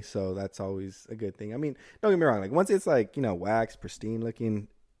 consistently. So that's always a good thing. I mean, don't get me wrong. Like once it's like waxed, pristine looking,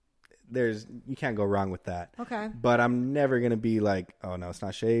 you can't go wrong with that. Okay. But I'm never gonna be like, oh no, it's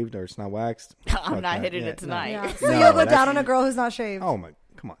not shaved or it's not waxed. I'm Fuck not that. hitting Yeah, it tonight. Yeah. No. So No, you'll go that's- down on a girl who's not shaved. Oh my,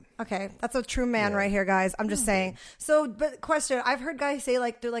 come on. Okay, that's a true man Yeah. right here, guys. I'm just saying. So, but question: I've heard guys say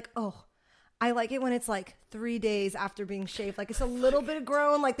like they're like, oh, I like it when it's like 3 days after being shaved, like it's a little bit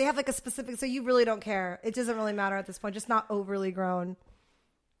grown. Like they have like a specific. So you really don't care. It doesn't really matter at this point. Just not overly grown.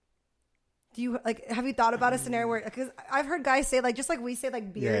 Do you have you thought about a scenario where, because I've heard guys say just like we say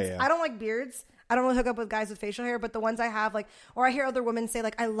beards. Yeah. I don't like beards. I don't really hook up with guys with facial hair, but the ones I have or I hear other women say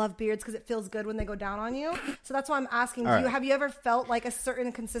I love beards because it feels good when they go down on you. So that's why I'm asking, have you ever felt like a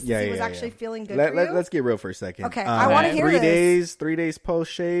certain consistency was actually feeling good for you? Let's get real for a second. Okay, I want to hear 3 days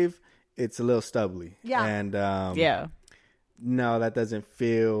post shave, it's a little stubbly. Yeah. And no, that doesn't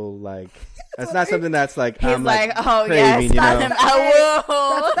feel like that's not something that's he's I'm like, oh craving, yes, him. I will.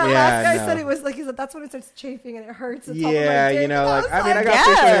 That's what that last guy said. It was he said that's when it starts chafing and it hurts. Yeah, I got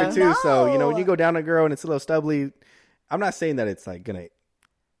facial hair too, so when you go down a girl and it's a little stubbly, I'm not saying that it's gonna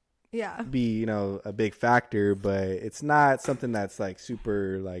be a big factor, but it's not something that's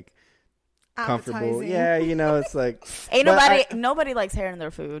super comfortable. Yeah, it's ain't nobody likes hair in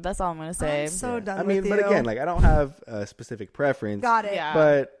their food. That's all I'm gonna say. I'm so done. I mean, with but you. again, I don't have a specific preference. Got it. Yeah.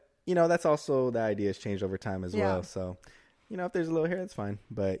 But that's also the idea has changed over time as well. So, if there's a little hair, that's fine.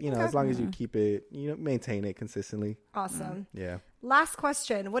 But as long as you keep it, maintain it consistently. Awesome. Yeah. Last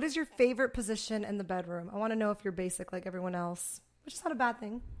question: what is your favorite position in the bedroom? I want to know if you're basic like everyone else, which is not a bad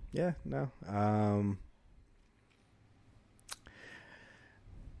thing. Yeah. No.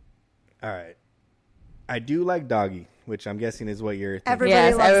 All right. I do like doggy, which I'm guessing is what you're thinking.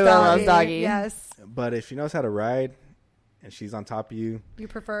 Everyone loves doggy. Yes. But if she knows how to ride and she's on top of you. You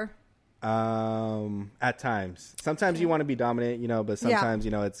prefer? At times. Sometimes you want to be dominant, but sometimes,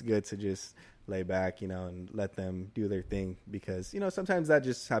 it's good to just lay back, and let them do their thing because, sometimes that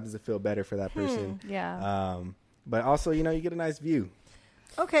just happens to feel better for that person. Yeah. But also, you get a nice view.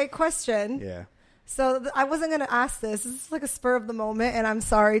 Okay, question. Yeah. So I wasn't going to ask this. This is a spur of the moment, and I'm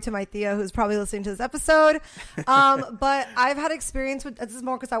sorry to my Thea who's probably listening to this episode. But I've had experience with this is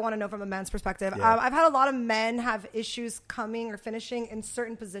more because I want to know from a man's perspective. Yeah. I've had a lot of men have issues coming or finishing in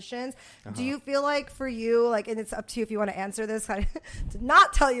certain positions. Do you feel like for you, and it's up to you if you want to answer this. I did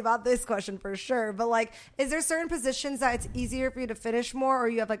not tell you about this question for sure, but is there certain positions that it's easier for you to finish more, or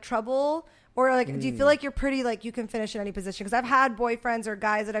you have trouble? Or do you feel like you're pretty you can finish in any position? Because I've had boyfriends or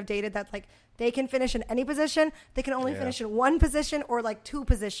guys that I've dated that they can finish in any position. They can only finish in one position or 2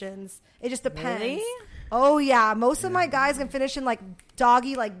 positions. It just depends. Really? Oh yeah, most of my guys can finish in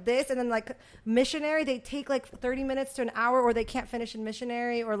doggy like this, and then missionary they take 30 minutes to an hour, or they can't finish in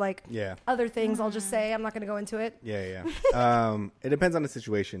missionary or other things. I'll just say I'm not going to go into it. Yeah. It depends on the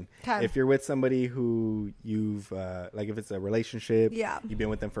situation. Okay. If you're with somebody who you've if it's a relationship, you've been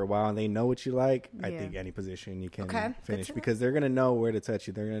with them for a while and they know what you like, I think any position you can finish because they're going to know where to touch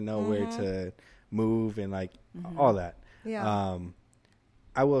you. They're going to know where to move and all that. Yeah.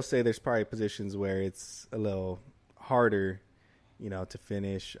 I will say there's probably positions where it's a little harder, to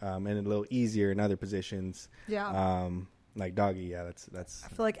finish, and a little easier in other positions. Yeah. Like doggy. Yeah, that's. I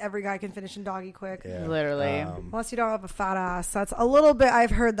feel like every guy can finish in doggy quick. Yeah. Literally. Unless you don't have a fat ass. That's a little bit.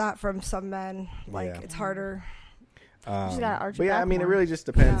 I've heard that from some men. It's harder. You just gotta arch but your yeah, back I mean, more. it really just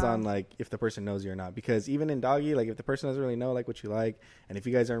depends on if the person knows you or not. Because even in doggy, if the person doesn't really know what you like, and if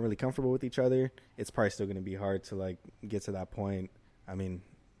you guys aren't really comfortable with each other, it's probably still going to be hard to get to that point. I mean,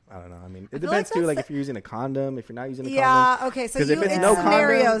 I don't know. I mean, it depends too. If you're using a condom, if you're not using a condom. Yeah. Okay. So if it's no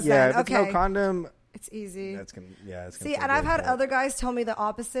condom, if it's no condom, it's easy. That's gonna. Yeah. It's See, and I've had other guys tell me the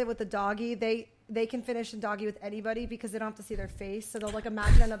opposite with the doggy. They can finish in doggy with anybody because they don't have to see their face. So they'll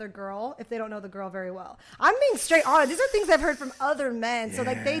imagine another girl if they don't know the girl very well. I'm being straight honest. These are things I've heard from other men. So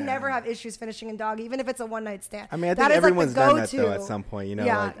they never have issues finishing in doggy, even if it's a one night stand. I mean, I think everyone's done that though at some point.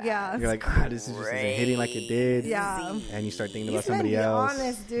 Yeah. You're this is just isn't hitting like it did. Yeah. And you start thinking about somebody else.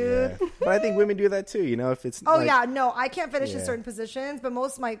 Honest, dude. Yeah. But I think women do that too. If it's. Oh yeah, no, I can't finish in certain positions, but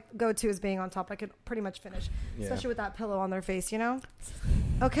most of my go-to is being on top. I could pretty much finish, especially with that pillow on their face.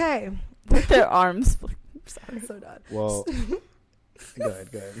 Okay. With their arms. Sorry, so done. Well, go ahead.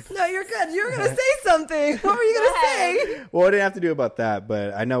 No, you're good. You were going to say something. What were you going to say? Well, it didn't have to do about that,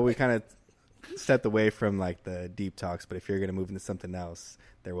 but I know we kind of stepped away from the deep talks, but if you're going to move into something else,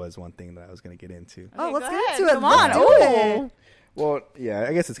 there was one thing that I was going to get into. Okay, let's get into it. Come on. Oh. Well, yeah,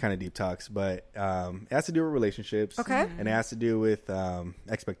 I guess it's kind of deep talks, but it has to do with relationships. Okay. And it has to do with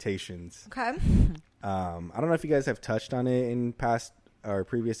expectations. Okay. I don't know if you guys have touched on it in past or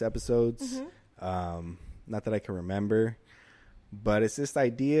previous episodes. Mm-hmm. Not that I can remember, but it's this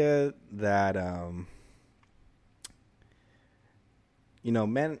idea that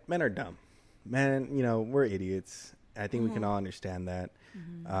men are dumb. Men, we're idiots. I think we can all understand that,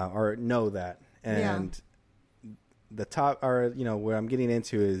 or know that. And the top, or where I'm getting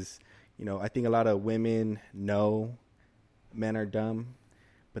into is, I think a lot of women know men are dumb,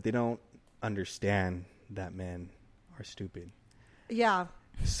 but they don't understand that men are stupid. Yeah.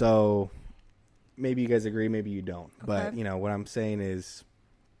 So maybe you guys agree, maybe you don't. Okay. But, what I'm saying is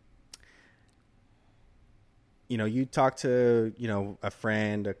you talk to, a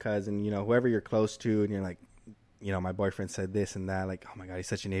friend, a cousin, whoever you're close to, and you're like, my boyfriend said this and that, like, oh my God, he's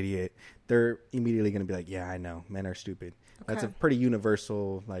such an idiot. They're immediately going to be like, yeah, I know, men are stupid. Okay. That's a pretty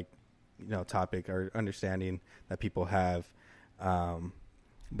universal, like, topic or understanding that people have.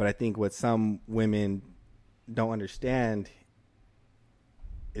 But I think what some women don't understand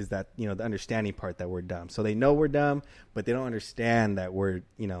is that, the understanding part that we're dumb. So they know we're dumb, but they don't understand that we're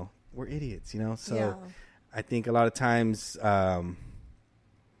idiots, So yeah. I think a lot of times,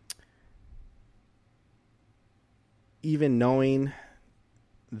 even knowing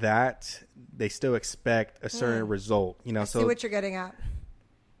that, they still expect a certain result, I see what you're getting at.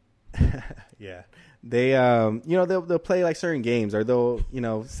 Yeah. They, they'll play like certain games, or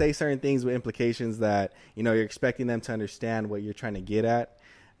they'll, say certain things with implications that, you're expecting them to understand what you're trying to get at.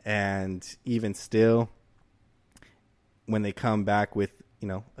 And even still, when they come back with,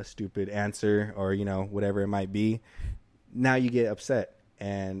 a stupid answer or, whatever it might be, now you get upset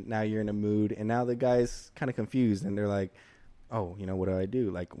and now you're in a mood, and now the guy's kind of confused and they're like, oh, what do I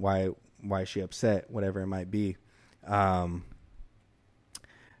do? Like, why is she upset? Whatever it might be.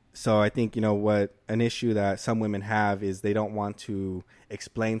 So I think, what an issue that some women have is they don't want to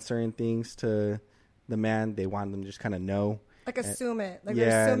explain certain things to the man. They want them to just kind of know. Like assume it. Like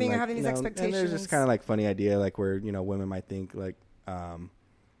they're assuming or having these expectations. And there's just kind of like funny idea, like where, women might think like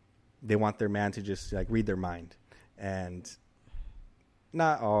they want their man to just like read their mind. And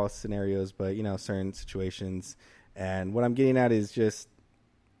not all scenarios, but, certain situations. And what I'm getting at is just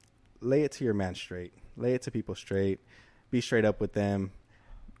lay it to your man straight. Lay it to people straight. Be straight up with them.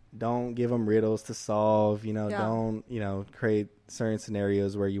 Don't give them riddles to solve, don't, create certain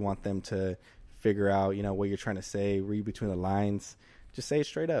scenarios where you want them to figure out, what you're trying to say, read between the lines. Just say it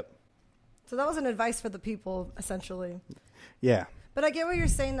straight up. So that was an advice for the people, essentially. Yeah. But I get what you're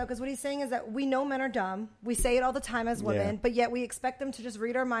saying, though, because what he's saying is that we know men are dumb. We say it all the time as women, but yet we expect them to just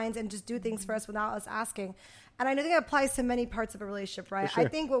read our minds and just do things for us without us asking. And I think that applies to many parts of a relationship, right? Sure. I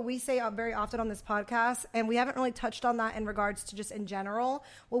think what we say very often on this podcast, and we haven't really touched on that in regards to just in general,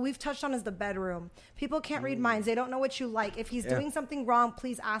 what we've touched on is the bedroom. People can't read minds. They don't know what you like. If he's doing something wrong,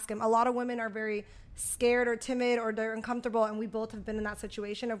 please ask him. A lot of women are very scared or timid or they're uncomfortable, and we both have been in that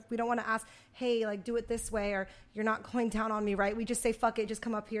situation. If we don't want to ask, hey, like, do it this way, or you're not going down on me, right? We just say, fuck it, just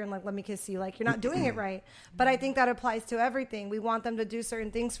come up here and like let me kiss you. Like, you're not doing it right. But I think that applies to everything. We want them to do certain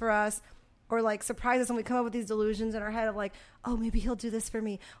things for us, or like surprise us, and we come up with these delusions in our head of like, oh, maybe he'll do this for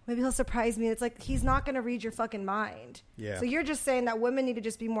me, maybe he'll surprise me. It's like, he's not going to read your fucking mind. Yeah. So you're just saying that women need to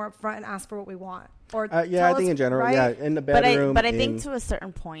just be more upfront and ask for what we want. Or yeah, I think in general, right? Yeah, in the bedroom. But I think to a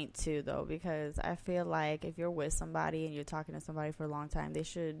certain point too, though, because I feel like if you're with somebody and you're talking to somebody for a long time, they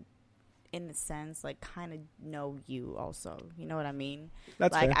should, in a sense, like kind of know you also. You know what I mean?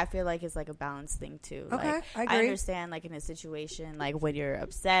 That's like fair. I feel like it's like a balance thing too. Okay, like, I agree. I understand, like in a situation like when you're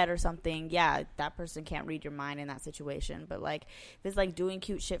upset or something, yeah, that person can't read your mind in that situation. But like if it's like doing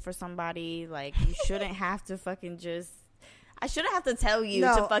cute shit for somebody, like you shouldn't have to fucking just. I shouldn't have to tell you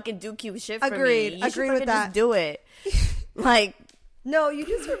to fucking do cute shit for me. You Agreed with that. Just do it. Like. No, you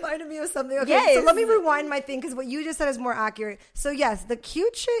just reminded me of something. Okay, yes. So let me rewind my thing, because what you just said is more accurate. So yes, the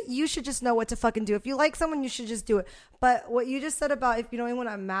cute shit, you should just know what to fucking do. If you like someone, you should just do it. But what you just said about if you know anyone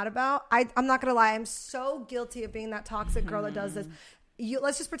I'm mad about, I'm not going to lie. I'm so guilty of being that toxic girl that does this.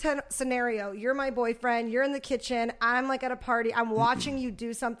 Let's just pretend scenario. You're my boyfriend. You're in the kitchen. I'm like at a party. I'm watching you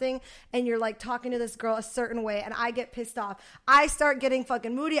do something, and you're like talking to this girl a certain way, and I get pissed off. I start getting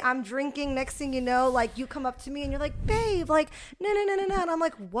fucking moody. I'm drinking. Next thing you know, like you come up to me and you're like, babe, like no. And I'm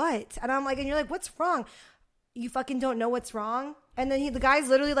like, what? And I'm like, and you're like, what's wrong? You fucking don't know what's wrong. And then the guy's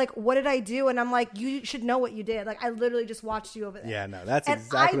literally like, what did I do? And I'm like, you should know what you did. Like, I literally just watched you over there. Yeah, no, that's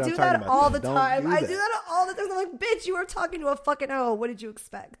exactly what I'm talking about. I do that all the time. I do that all the time. I'm like, bitch, you were talking to a fucking hoe. What did you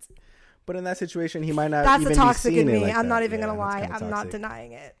expect? But in that situation, he might not that's even the toxic be seeing in me. it like I'm that. not even going to lie. I'm not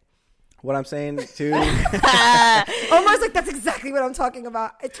denying it. What I'm saying, too. Omar's like, that's exactly what I'm talking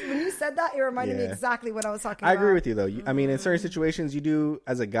about. When you said that, it reminded me exactly what I was talking about. I agree with you, though. I mean, in certain situations, you do,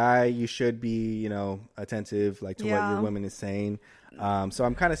 as a guy, you should be, attentive, like, to what your woman is saying. So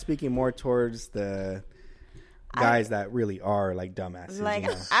I'm kind of speaking more towards the guys that really are, like, dumbasses. Like,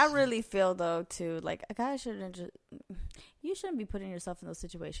 I really feel, though, too, like, a guy shouldn't just... You shouldn't be putting yourself in those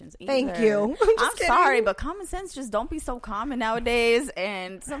situations either. Thank you. I'm sorry, but common sense just don't be so common nowadays.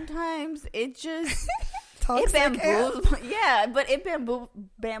 And sometimes it just it bamboozles. Yeah, but it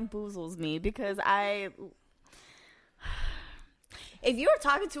bamboozles me because if you're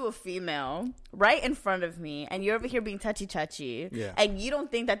talking to a female right in front of me and you're over here being touchy, and you don't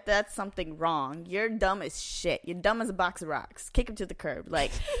think that that's something wrong, you're dumb as shit. You're dumb as a box of rocks. Kick him to the curb.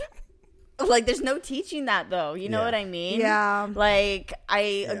 Like Like, there's no teaching that, though. You know what I mean? Yeah. Like,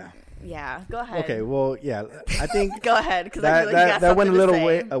 yeah. Go ahead. Okay, well, yeah, I think go ahead, because I feel like you got that went a little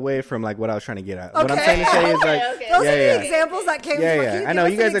way away from like what I was trying to get at. Okay. What I'm trying to say is like, Those are the examples that came. Yeah. I know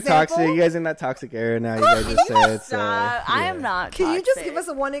you guys are toxic. You guys in that toxic era now. You guys just said. So, I am not. Can you just give us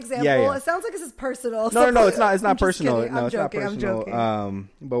one example? Yeah. It sounds like this is personal. No, it's not. It's not personal. Kidding. No, it's not I'm personal. joking.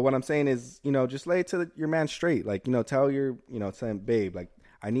 But what I'm saying is, just lay it to your man straight. Like, tell your, tell him, babe, like,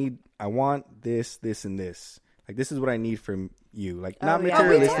 I want this, and this. Like, this is what I need from you. Like, not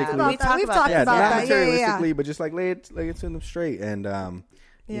materialistically. We've talked about that. Not materialistically, but just like lay it to them straight. And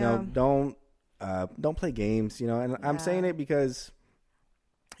don't play games. And I'm saying it because,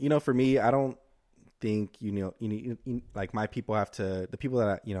 for me, I don't think like my people have to. The people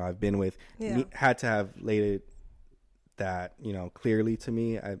that I've been with had to have laid it that clearly to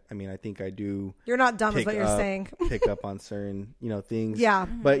me. I mean, I think I do. You're not dumb is what you're saying. Pick up on certain things. Yeah.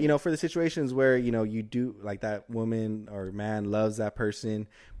 But for the situations where you do, like, that woman or man loves that person,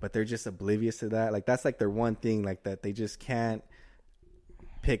 but they're just oblivious to that. Like, that's like their one thing, like, that they just can't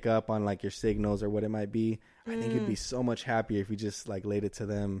pick up on, like, your signals or what it might be. I think you'd be so much happier if you just like laid it to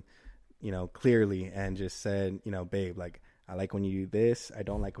them clearly and just said, babe, like, I like when you do this, I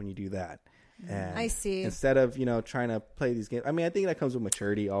don't like when you do that. And I see. Instead of trying to play these games, I mean, I think that comes with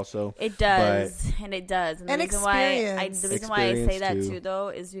maturity also. It does, and it does. And the reason why I say that too, though,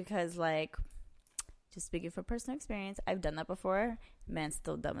 is because, like, just speaking from personal experience, I've done that before. Man's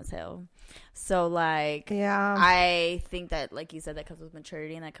still dumb as hell. So, like, I think that, like you said, that comes with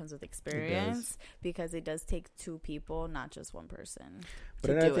maturity and that comes with experience, because it does take two people, not just one person.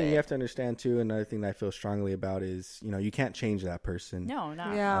 But another thing you have to understand too, another thing that I feel strongly about is, you can't change that person. No,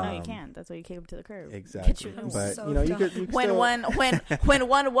 you can't. That's why you came to the curb. Exactly. But you could when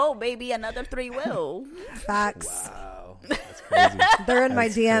one won't, baby, another three will. Facts. Wow, that's crazy. They're in my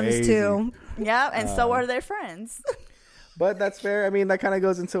DMs too. Yeah, and so are their friends. But that's fair. I mean, that kind of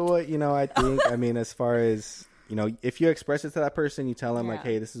goes into what I think. I mean, as far as if you express it to that person, you tell them like,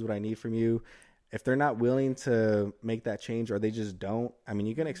 hey, this is what I need from you. If they're not willing to make that change, or they just don't, I mean,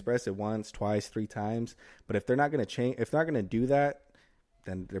 you can express it once, twice, 3 times. But if they're not going to change, if they're not going to do that,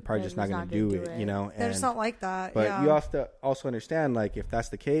 then they're probably just not going to do it. They're just not like that. But you have to also understand, like, if that's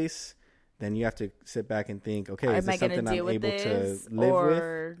the case, then you have to sit back and think, okay, is this something I'm able to live with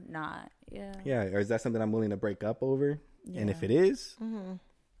or not? Yeah. Or is that something I'm willing to break up over? Yeah. And if it is, all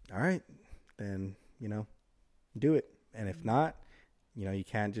right, then do it. And if not, you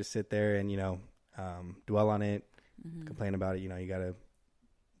can't just sit there and dwell on it, complain about it. You gotta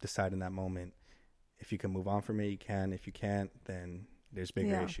decide in that moment. If you can move on from it, you can. If you can't, then there's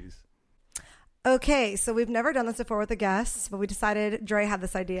bigger issues. Okay, so we've never done this before with a guest, but we decided Dre had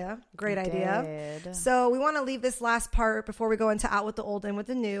this idea. Great idea. So we want to leave this last part before we go into out with the old, in with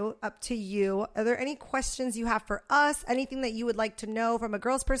the new, up to you. Are there any questions you have for us? Anything that you would like to know from a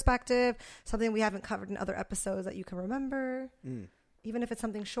girl's perspective? Something we haven't covered in other episodes that you can remember? Even if it's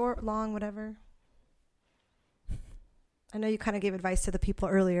something short, long, whatever. I know you kind of gave advice to the people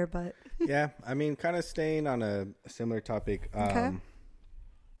earlier, but... Yeah, I mean, kind of staying on a similar topic. Okay.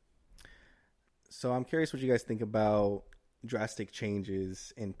 So I'm curious what you guys think about drastic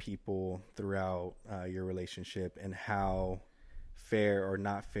changes in people throughout your relationship, and how fair or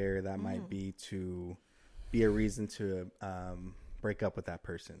not fair that might be to be a reason to break up with that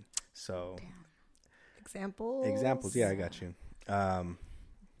person. So examples. Yeah, I got you.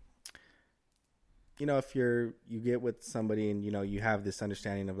 If you get with somebody and, you have this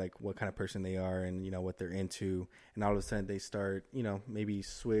understanding of like what kind of person they are and, what they're into, and all of a sudden they start, maybe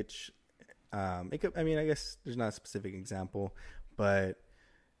switch. I guess there's not a specific example, but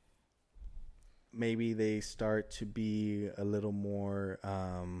maybe they start to be a little more,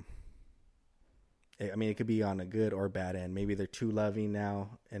 it could be on a good or bad end. Maybe they're too loving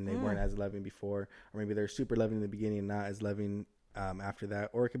now and they weren't as loving before, or maybe they're super loving in the beginning and not as loving after that.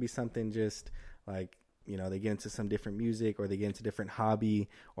 Or it could be something just like, they get into some different music, or they get into different hobby,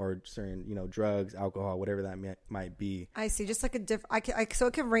 or certain, drugs, alcohol, whatever that might be. I see. Just like a different, so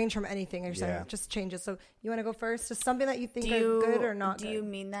it can range from anything. You're saying just changes. So you want to go first? Just something that you think are good or not good? Do you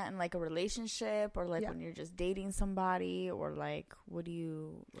mean that in like a relationship, or like when you're just dating somebody, or like, what do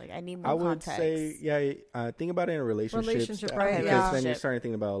you, like, I need more context. I would say, think about it in a relationship. Right? Because then you're starting to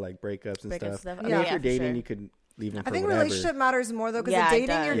think about like breakups and stuff. I mean, if you're dating, you could leave them for whatever. Relationship matters more though, because dating,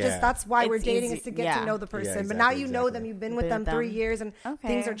 that's why we're dating, is to get to know the person. But now you know them, you've been with them 3 years, and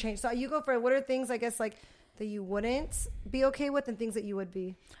things are changed. So you go for, what are things, I guess, like that you wouldn't be okay with, and things that you would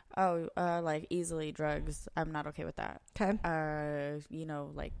be? Like easily drugs. I'm not okay with that. Okay.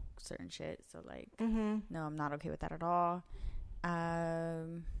 Like certain shit. So like, no, I'm not okay with that at all.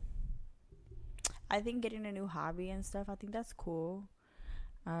 I think getting a new hobby and stuff, I think that's cool.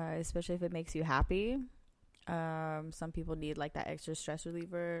 Especially if it makes you happy. Some people need like that extra stress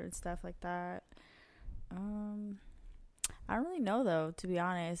reliever and stuff like that. I don't really know though, to be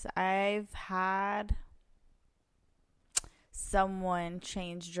honest. I've had someone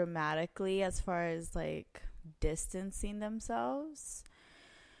change dramatically as far as like distancing themselves.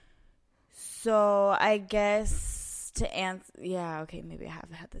 So I guess to answer, yeah, okay, maybe I have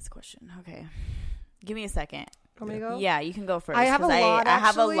had this question. Okay, give me a second. Want me to go? Yeah, you can go first. I have a lot. I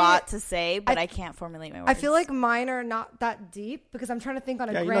have a lot to say, but I can't formulate my words. I feel like mine are not that deep because I'm trying to think on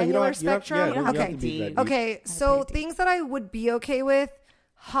a granular spectrum. You don't have to be deep. Okay, so things that I would be okay with: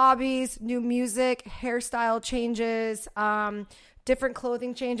 hobbies, new music, hairstyle changes, different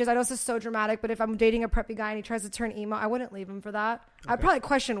clothing changes. I know this is so dramatic, but if I'm dating a preppy guy and he tries to turn emo, I wouldn't leave him for that. I'd probably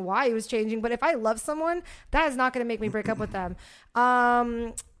question why he was changing, but if I love someone, that is not going to make me break up with them.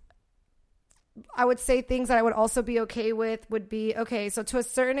 I would say things that I would also be okay with would be, okay, so to a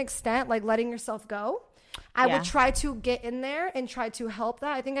certain extent, like letting yourself go. I would try to get in there and try to help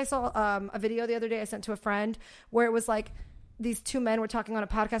that. I think I saw a video the other day I sent to a friend where it was like these two men were talking on a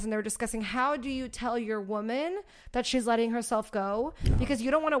podcast and they were discussing how do you tell your woman that she's letting herself go? Because you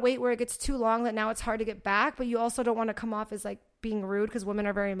don't want to wait where it gets too long that now it's hard to get back, but you also don't want to come off as like being rude because women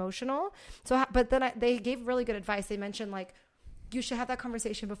are very emotional. So, but then they gave really good advice. They mentioned like, you should have that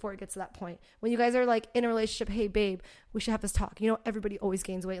conversation before it gets to that point. When you guys are like in a relationship, hey babe, we should have this talk. You know, everybody always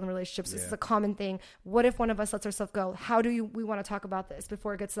gains weight in relationships. This is a common thing. What if one of us lets ourselves go? How do we want to talk about this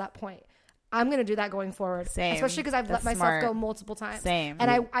before it gets to that point? I'm going to do that going forward. Same. Especially because I've let myself go multiple times. Same.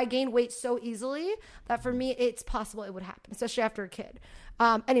 And I gain weight so easily that for me, it's possible it would happen, especially after a kid.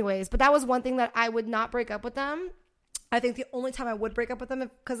 Anyways, but that was one thing that I would not break up with them. I think the only time I would break up with them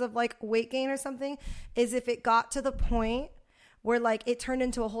because of like weight gain or something is if it got to the point where like it turned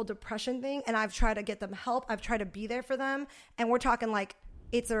into a whole depression thing and I've tried to get them help. I've tried to be there for them. And we're talking like,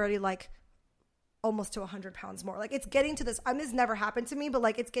 it's already like almost to 100 pounds more. Like it's getting to this, this never happened to me, but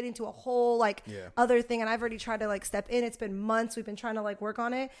like it's getting to a whole like other thing. And I've already tried to like step in. It's been months. We've been trying to like work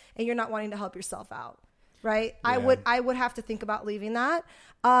on it and you're not wanting to help yourself out. Right. Yeah. I would have to think about leaving that.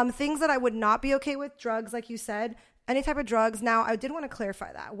 Things that I would not be okay with, drugs, like you said, any type of drugs. Now I did want to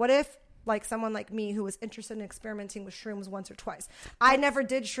clarify that. What if like someone like me who was interested in experimenting with shrooms once or twice? I never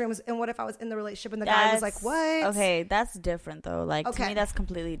did shrooms. And what if I was in the relationship and the guy was like, what? Okay, that's different though. Like to me, that's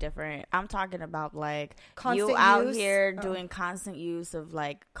completely different. I'm talking about like constant you out here doing constant use of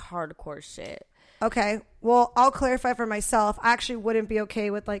like hardcore shit. Okay. Well, I'll clarify for myself. I actually wouldn't be okay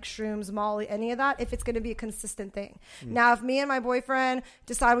with like shrooms, Molly, any of that if it's going to be a consistent thing. Now, if me and my boyfriend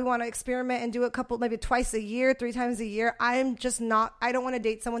decide we want to experiment and do a couple, maybe twice a year, 3 times a year, I'm just not, I don't want to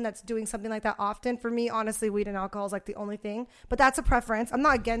date someone that's doing something like that often. For me, honestly, weed and alcohol is like the only thing, but that's a preference. I'm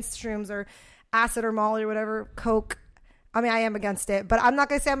not against shrooms or acid or Molly or whatever, Coke. I mean, I am against it, but I'm not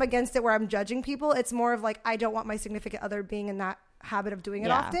going to say I'm against it where I'm judging people. It's more of like, I don't want my significant other being in that habit of doing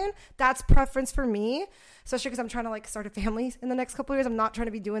it often. That's preference for me, especially because I'm trying to like start a family in the next couple of years. I'm not trying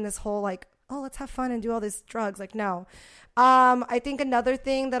to be doing this whole like, oh, let's have fun and do all these drugs. Like, no. I think another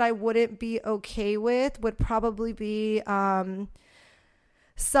thing that I wouldn't be okay with would probably be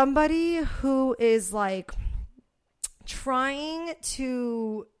somebody who is like trying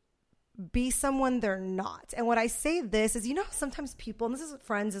to be someone they're not. And when I say this is, you know, sometimes people, and this is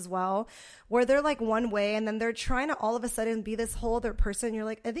friends as well, where they're like one way and then they're trying to all of a sudden be this whole other person. You're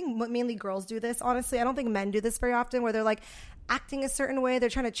like, I think mainly girls do this, honestly. I don't think men do this very often, where they're like acting a certain way. They're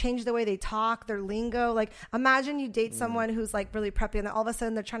trying to change the way they talk, their lingo. Like imagine you date someone who's like really preppy and then all of a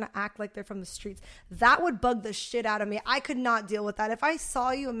sudden they're trying to act like they're from the streets. That would bug the shit out of me. I could not deal with that. If I saw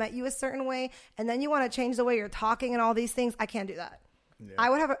you and met you a certain way and then you want to change the way you're talking and all these things, I can't do that. Yeah.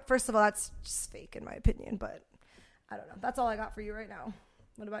 I would have, first of all, that's just fake in my opinion, but I don't know. That's all I got for you right now.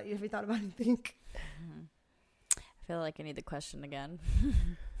 What about you? Have you thought about anything? I feel like I need the question again.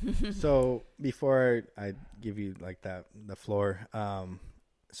 So before I give you like the floor,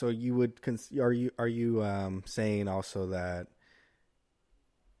 so you would, are you saying also that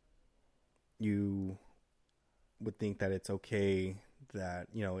you would think that it's okay that,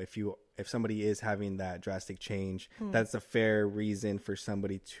 you know, if somebody is having that drastic change, that's a fair reason for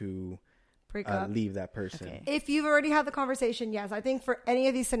somebody to break up, leave that person? Okay. If you've already had the conversation, yes. I think for any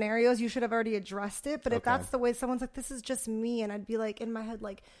of these scenarios, you should have already addressed it. But if that's the way someone's like, this is just me, and I'd be like in my head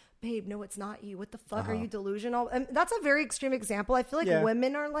like, babe, no, it's not you. What the fuck? Are you delusional? And that's a very extreme example. I feel like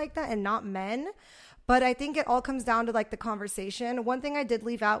women are like that and not men. But I think it all comes down to like the conversation. One thing I did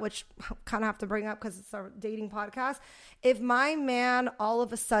leave out, which I kind of have to bring up because it's our dating podcast. If my man all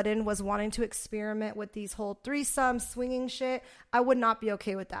of a sudden was wanting to experiment with these whole threesome swinging shit, I would not be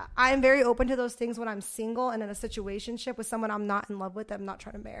okay with that. I am very open to those things when I'm single and in a situationship with someone I'm not in love with, that I'm not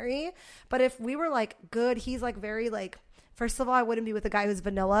trying to marry. But if we were like good, he's like very like, first of all, I wouldn't be with a guy who's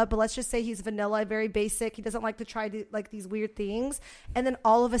vanilla, but let's just say he's vanilla, very basic. He doesn't like to try like these weird things. And then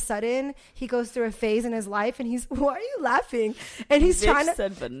all of a sudden he goes through a phase in his life and he's, why are you laughing? And he's trying to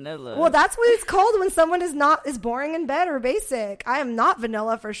said vanilla. Well, that's what it's called when someone is boring in bed or basic. I am not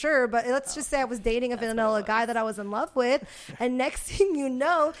vanilla for sure, but let's just say I was dating a vanilla guy that I was in love with. And next thing you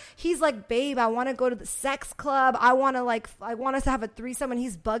know, he's like, babe, I want to go to the sex club. I want us to have a threesome, and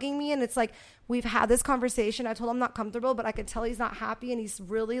he's bugging me. And it's like, we've had this conversation. I told him I'm not comfortable, but I could tell he's not happy, and he's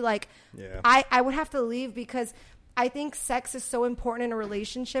really like, I would have to leave because I think sex is so important in a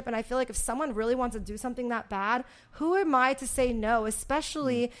relationship. And I feel like if someone really wants to do something that bad, who am I to say no?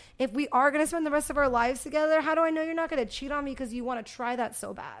 Especially if we are going to spend the rest of our lives together. How do I know you're not going to cheat on me because you want to try that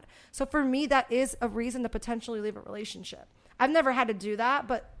so bad? So for me, that is a reason to potentially leave a relationship. I've never had to do that,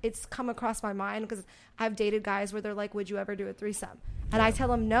 but it's come across my mind because I've dated guys where they're like, would you ever do a threesome? And I tell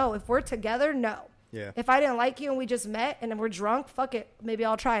them, no. If we're together, no. Yeah. If I didn't like you and we just met and we're drunk, fuck it. Maybe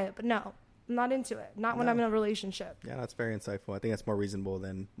I'll try it. But no, I'm not into it. Not when I'm in a relationship. Yeah, that's very insightful. I think that's more reasonable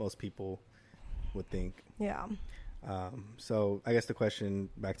than most people would think. Yeah. So I guess the question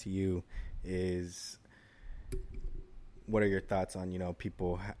back to you is, what are your thoughts on,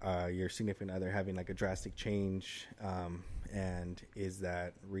 people, your significant other having like a drastic change, and is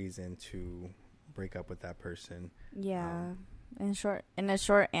that reason to break up with that person? Yeah. In a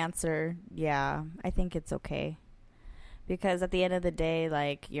short answer, yeah, I think it's okay. Because at the end of the day,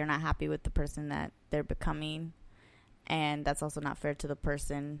 like, you're not happy with the person that they're becoming. And that's also not fair to the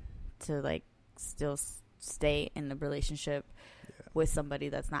person to, like, still stay in the relationship with somebody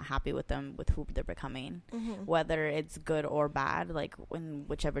that's not happy with them, with who they're becoming. Mm-hmm. Whether it's good or bad, like, in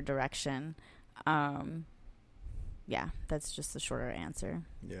whichever direction. Yeah, that's just a shorter answer.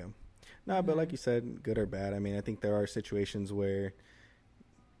 Yeah. No, but like you said, good or bad. I mean, I think there are situations where,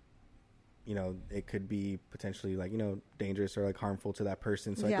 it could be potentially like, dangerous or like harmful to that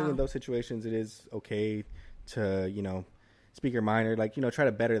person. So I think in those situations, it is okay to, speak your mind or like, try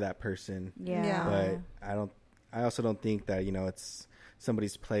to better that person. Yeah. But I also don't think that, it's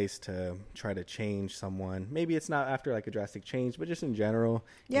somebody's place to try to change someone. Maybe it's not after like a drastic change, but just in general,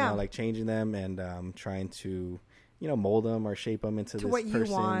 like changing them and trying to, mold them or shape them into this what person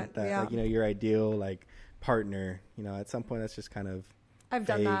you want. That, like, your ideal like partner. At some point, that's just kind of I've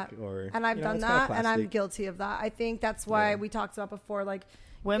done that, and I've done that, and I'm guilty of that. I think that's why we talked about before, like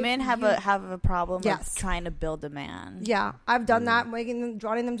women have a problem of trying to build a man. Yeah, I've done that,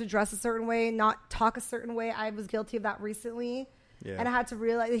 drawing them to dress a certain way, not talk a certain way. I was guilty of that recently, and I had to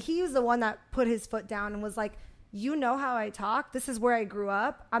realize he was the one that put his foot down and was like, how I talk. This is where I grew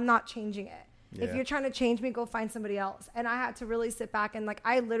up. I'm not changing it. Yeah. If you're trying to change me, go find somebody else. And I had to really sit back and like,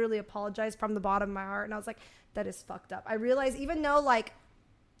 I literally apologized from the bottom of my heart. And I was like, that is fucked up. I realized even though like,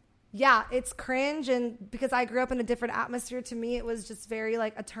 yeah, it's cringe. And because I grew up in a different atmosphere, to me, it was just very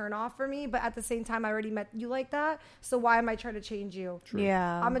like a turn off for me. But at the same time, I already met you like that. So why am I trying to change you? True.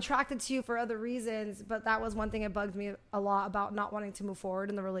 Yeah. I'm attracted to you for other reasons. But that was one thing that bugged me a lot about not wanting to move forward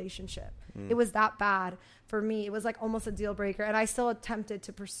in the relationship. It was that bad for me. It was like almost a deal breaker. And I still attempted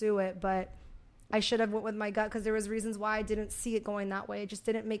to pursue it, but I should have went with my gut because there was reasons why I didn't see it going that way. It just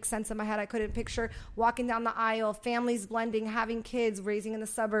didn't make sense in my head. I couldn't picture walking down the aisle, families blending, having kids, raising in the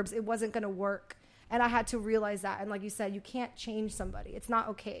suburbs. It wasn't going to work. And I had to realize that. And like you said, you can't change somebody. It's not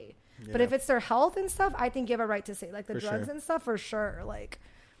okay. Yeah. But if it's their health and stuff, I think you have a right to say, like the drugs and stuff, for sure. Like,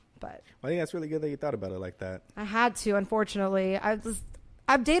 but I think that's really good that you thought about it like that. I had to, unfortunately.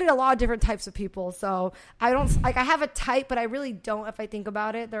 I've dated a lot of different types of people. So I don't like, I have a type, but I really don't if I think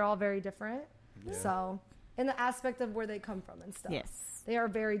about it. They're all very different. Yeah. So, in the aspect of where they come from and stuff, they are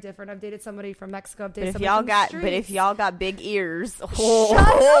very different. I've dated somebody from Mexico. I've dated but if y'all got big ears, shut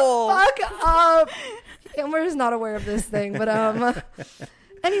the fuck up. Omar's not aware of this thing, but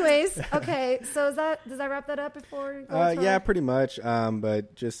anyways, okay. So does that wrap that up before? We go yeah, pretty much.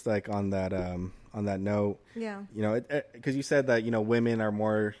 But just like on that note, because you said that women are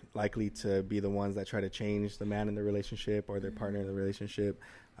more likely to be the ones that try to change the man in the relationship or their partner in the relationship.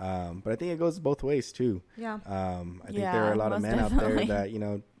 But I think it goes both ways too. Yeah. I think there are a lot of men out there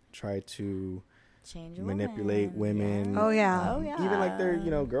that, try to manipulate women. Oh yeah. Even like their,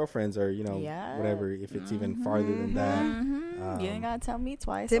 girlfriends or, whatever, if it's even farther than that. You ain't gotta tell me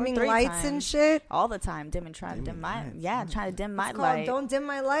twice. Dimming or 3 lights times. and shit. All the time. Trying to dim my It's called light. don't dim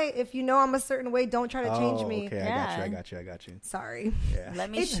my light. If you know I'm a certain way, don't try to change me. Okay, Yeah. I got you. Sorry. Yeah. Let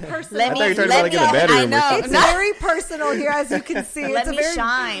me. It's personal. Let I me. thought you were talking let about, like, me. in the bedroom I or know. something. It's No. very personal here, as you can see. Let It's me a very,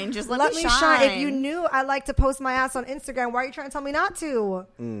 shine. Just let me me shine. If you knew I like to post my ass on Instagram, why are you trying to tell me not to?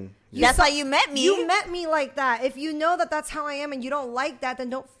 That's how you met me. You met me like that. If you know that that's how I am and you don't like that, then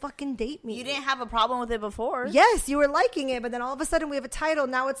don't fucking date me. You didn't have a problem with it before. Yes, you were liking it, but then all of a sudden we have a title.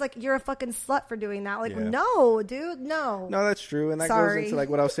 Now it's like you're a fucking slut for doing that. Like, Yeah. no, dude, no. No, that's true, and that Sorry. goes into like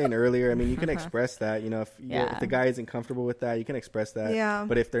what I was saying earlier. I mean, you can express that. You know, if Yeah. the guy isn't comfortable with that, you can express that. Yeah.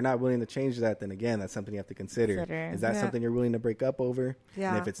 But if they're not willing to change that, then again, that's something you have to consider. Is that Yeah. something you're willing to break up over? Yeah,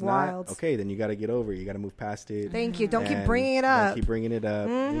 And if it's wild. not, okay, then you got to get over it. You got to move past it. Thank you. Don't keep And bringing it don't up. keep bringing it up.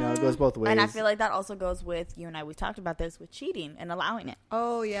 You know, it goes both ways. And I feel like that also goes with you and I. We've talked about this with cheating and allowing it.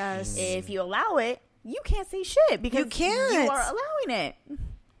 Oh, yes. If you allow it, you can't say shit because You can't. You are allowing it,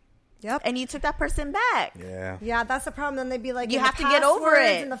 Yep. and you took that person back. Yeah. Yeah, that's the problem. Then they'd be like, You in the have to get over passwords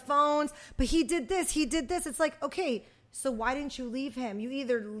it. and the phones. But he did this. He did this. It's like, okay, so why didn't you leave him? You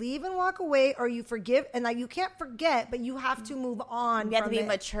either leave and walk away, or you forgive. And like, you can't forget, but you have to move on. You have to from be it.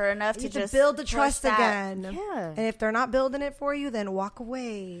 mature enough You to have to just build the push trust that. again. Yeah. And if they're not building it for you, then walk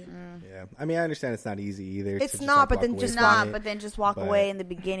away. Yeah. I mean, I understand it's not easy either. It's to just, not, like, but walk then away just from walk- it. But then just walk But- away in the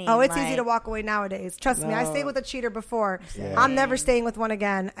beginning. Oh, it's like- easy to walk away nowadays. Trust me, I No. stayed with a cheater before. Yeah. I'm never staying with one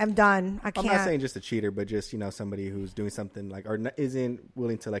again. I'm done. I I'm can't. not saying just a cheater, but just, you know, somebody who's doing something like or isn't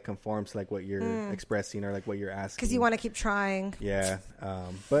willing to like conform to like what you're expressing or like what you're asking. Because you want to keep trying. Yeah.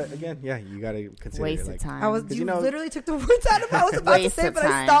 But again, yeah, you got to consider Waste it, of like, time. I was. 'Cause, You you know- literally took the words out of. I was about to Waste say, it, of but I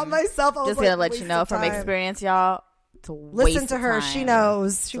time. stopped myself. I was Just like, gonna let waste you know of from time. experience, y'all. It's a Listen waste to of her. time. She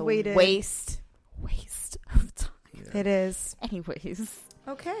knows. She It's a waited. Waste of time. It is. Anyways.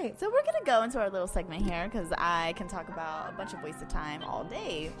 Okay. So we're gonna go into our little segment here because I can talk about a bunch of wasted time all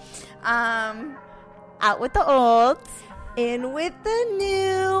day. Out with the old, In with the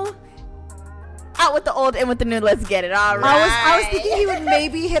new. out with the old, in with the new. Let's get it. All right. I was thinking he would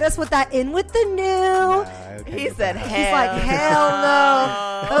maybe hit us with that in with the new. okay, He get said, that. He's like, hell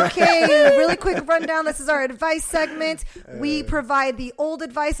no. Okay, really quick rundown. This is our advice segment. We provide the old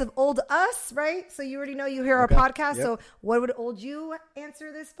advice of old us, right? So you already know you hear Okay, our podcast. yep. So what would old you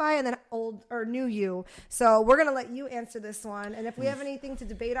answer this by? And then old or new you. So we're going to let you answer this one. And if we have anything to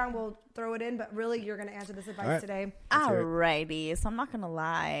debate on, we'll throw it in. But really, you're going to answer this advice All right. today. Let's hear it. Alrighty, so I'm not gonna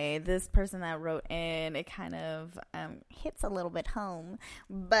lie. This person that wrote in, it kind of hits a little bit home,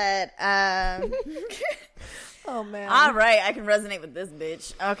 but Oh, man. all right, I can resonate with this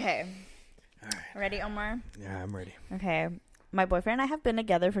bitch. Okay, ready, Omar? Yeah, I'm ready. Okay, my boyfriend and I have been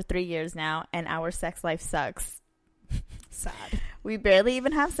together for 3 years now, and our sex life sucks. Sad. We barely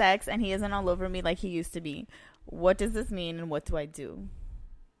even have sex, and he isn't all over me like he used to be. What does this mean, and what do I do?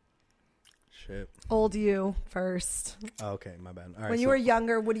 Shit. Old you first. Oh, okay, my bad. All right. When you so, were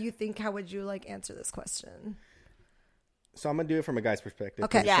younger, what do you think? How would you like answer this question? so I'm gonna do it from a guy's perspective.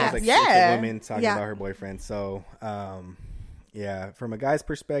 Okay. 'cause it Yeah. sounds like Yeah. it's a woman talking Yeah. about her boyfriend. So, yeah, from a guy's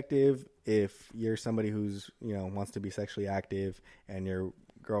perspective, if you're somebody who's, you know, wants to be sexually active and your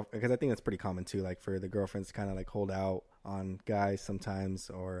girl, because I think that's pretty common too, like for the girlfriends to kind of like hold out on guys sometimes,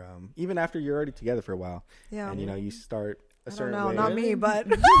 or even after you're already together for a while, Yeah. and you know you start a I don't certain know, way. not me, but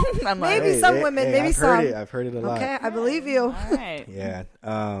I'm like, maybe some women, maybe I've some. Heard it. I've heard it a lot. Okay, I believe you. all right. Yeah,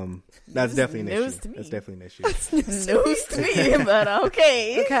 that's definitely an news issue. to me. That's definitely an issue. News to me, but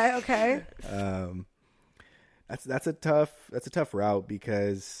okay. Okay. That's a tough route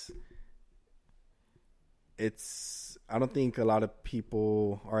because I don't think a lot of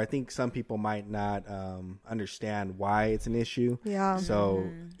people, or I think some people might not understand why it's an issue. Yeah. So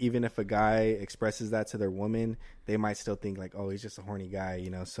even if a guy expresses that to their woman, they might still think like, oh, he's just a horny guy, you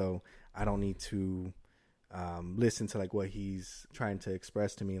know, so I don't need to listen to like what he's trying to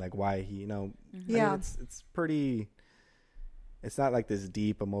express to me, like why he, you know, Yeah. I mean, it's pretty, it's not like this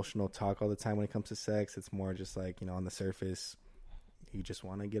deep emotional talk all the time when it comes to sex. It's more just like, you know, on the surface, you just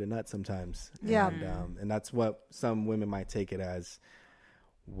want to get a nut sometimes. Yeah. And that's what some women might take it as.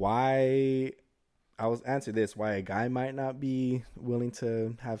 Why, I will answer this, why a guy might not be willing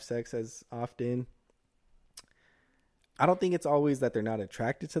to have sex as often. I don't think it's always that they're not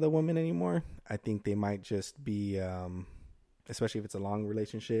attracted to the woman anymore. I think they might just be, especially if it's a long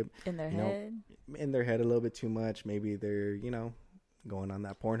relationship, In their you know, head. in their head a little bit too much. Maybe they're, you know, going on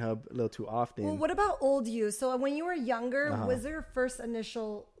that Pornhub a little too often. Well, what about old you? So when you were younger, Uh-huh. was there your first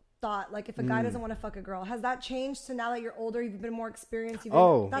initial thought, like if a guy doesn't want to fuck a girl, has that changed to now that you're older, you've been more experienced? You've been,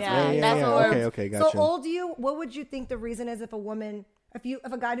 Oh, that's yeah, what- that's what we're- Okay, gotcha. So old you, what would you think the reason is if a woman, if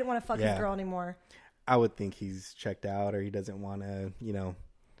a guy didn't want to fuck his Yeah. girl anymore? I would think he's checked out, or he doesn't want to,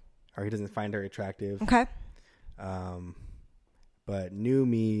 or he doesn't find her attractive. Okay. But new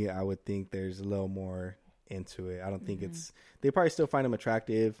me, I would think there's a little more into it. I don't think they probably still find him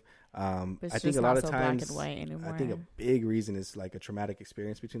attractive. I think a lot of times, black and white I think a big reason is like a traumatic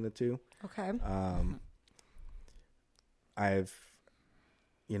experience between the two. Okay.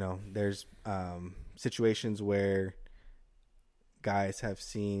 There's situations where guys have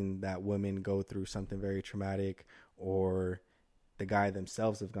seen that women go through something very traumatic, or the guy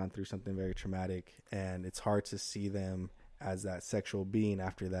themselves have gone through something very traumatic, and it's hard to see them as that sexual being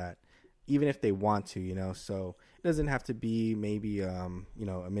after that, even if they want to, so it doesn't have to be maybe, a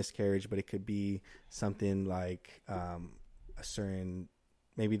miscarriage, but it could be something like, a certain,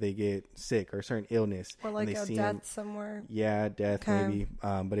 maybe they get sick or a certain illness, or like a death somewhere. Yeah, death. Okay. Maybe.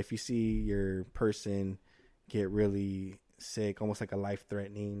 But if you see your person get really sick, almost like a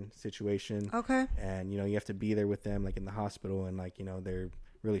life-threatening situation, okay, and you have to be there with them, like in the hospital, and like they're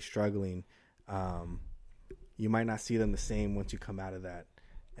really struggling, you might not see them the same once you come out of that,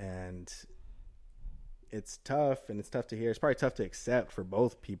 and it's tough, and it's tough to hear. It's probably tough to accept for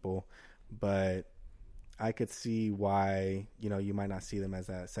both people, but I could see why you might not see them as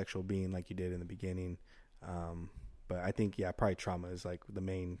that sexual being like you did in the beginning. But I think probably trauma is like the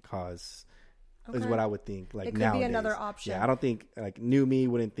main cause. Okay. Is what I would think. Like, it could nowadays be another option. Yeah, I don't think like new me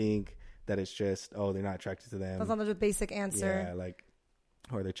wouldn't think that it's just they're not attracted to them. That's not the basic answer. Yeah, like,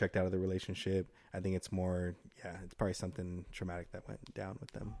 or they're checked out of the relationship. I think it's more it's probably something traumatic that went down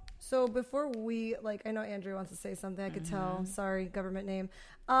with them. So before we I know Andrew wants to say something. I could tell. Sorry, government name.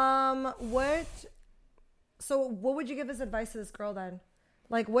 What would you give as advice to this girl then?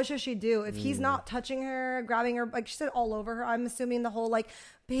 Like, what should she do if he's not touching her, grabbing her, like she said, all over her? I'm assuming the whole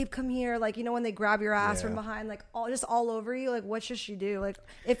babe, come here, when they grab your ass from behind, all over you. Like, what should she do? Like,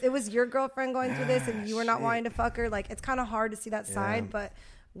 if it was your girlfriend going through this and you were not wanting to fuck her, it's kind of hard to see that side. But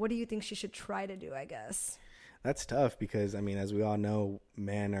what do you think she should try to do? I guess that's tough because as we all know,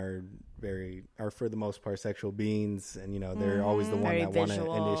 men are for the most part sexual beings, and they're always the one very that want to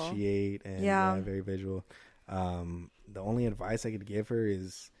initiate, and very visual. The only advice I could give her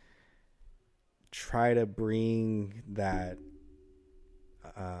is try to bring that,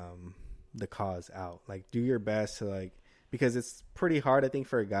 the cause out. Like, do your best to because it's pretty hard, I think,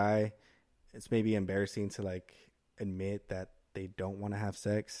 for a guy. It's maybe embarrassing to admit that they don't want to have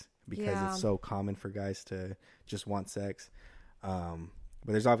sex because it's so common for guys to just want sex. But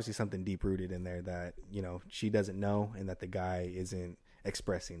there's obviously something deep rooted in there that, she doesn't know and that the guy isn't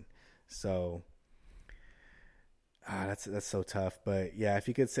expressing. So, that's so tough. But if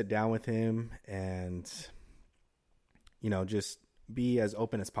you could sit down with him and, just be as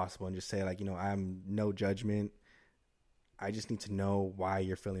open as possible and just say I'm no judgment. I just need to know why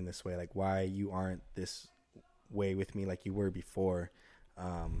you're feeling this way. Why you aren't this way with me like you were before.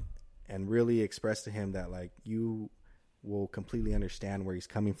 And really express to him that you will completely understand where he's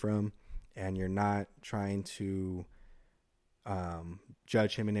coming from, and you're not trying to,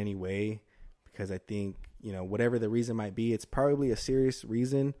 judge him in any way, because I think, whatever the reason might be, it's probably a serious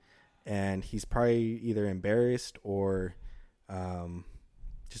reason, and he's probably either embarrassed or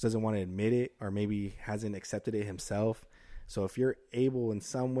just doesn't want to admit it, or maybe hasn't accepted it himself. So if you're able in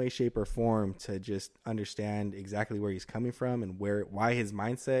some way, shape, or form to just understand exactly where he's coming from and why his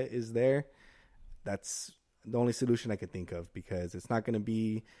mindset is there, that's the only solution I could think of, because it's not going to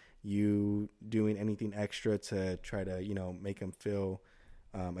be you doing anything extra to try to, make him feel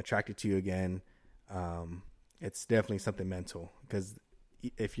attracted to you again. It's definitely something mental, because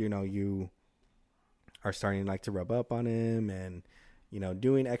if you are starting to rub up on him and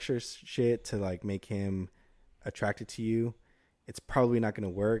doing extra shit to make him attracted to you, it's probably not going to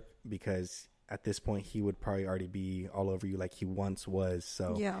work, because at this point he would probably already be all over you like he once was.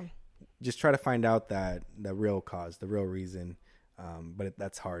 So just try to find out the real cause, the real reason. But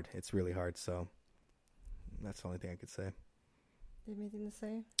that's hard. It's really hard. So that's the only thing I could say. Do you have anything to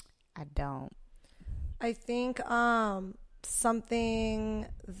say? I don't. I think something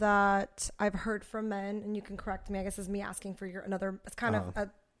that I've heard from men, and you can correct me, I guess is me asking for it's kind of a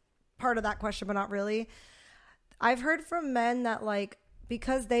part of that question, but not really. I've heard from men that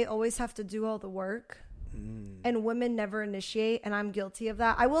because they always have to do all the work and women never initiate, and I'm guilty of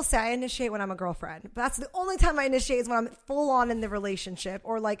that. I will say I initiate when I'm a girlfriend. But that's the only time I initiate, is when I'm full on in the relationship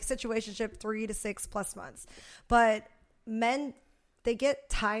or situationship 3 to 6+ months. But men, they get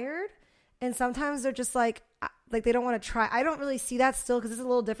tired, and sometimes they're just they don't want to try. I don't really see that still, because it's a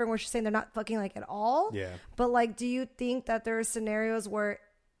little different where she's saying they're not fucking at all. Yeah. But do you think that there are scenarios where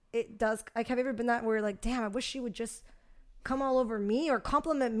it does, have you ever been that where damn, I wish she would just come all over me or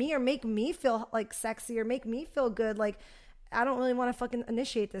compliment me or make me feel like sexy or make me feel good. Like, I don't really want to fucking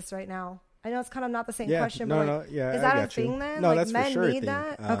initiate this right now. I know it's kind of not the same question, but is that a thing then? No, like, that's men for sure need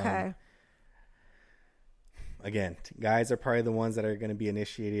that? Okay. Again, guys are probably the ones that are going to be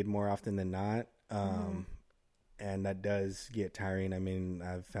initiated more often than not. And that does get tiring. I mean,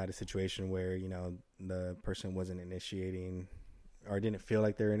 I've had a situation where, you know, the person wasn't initiating or didn't feel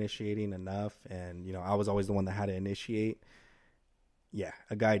like they're initiating enough. And, you know, I was always the one that had to initiate. Yeah,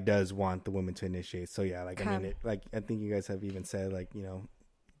 a guy does want the woman to initiate. So, yeah, like, I mean, like, I think you guys have even said, like, you know,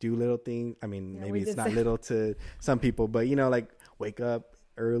 do little things. I mean, maybe it's not little to some people, but, you know, like, wake up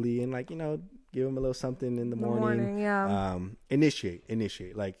early and, like, you know, give them a little something in the morning.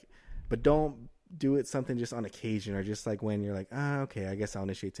 Initiate. Like, but don't do it something just on occasion or just like when you're like, okay, I guess I'll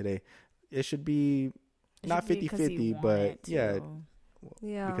initiate today. It should be not 50-50, but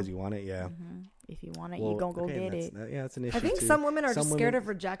because you want it. Yeah. If you want it, you're going to go get it. That's an issue. I think some women are just scared of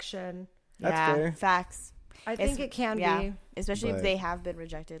rejection. That's fair. Facts. I think it can be. Especially if they have been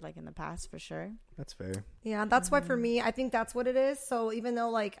rejected, like in the past, for sure. That's fair. Yeah, that's why for me, I think that's what it is. So even though,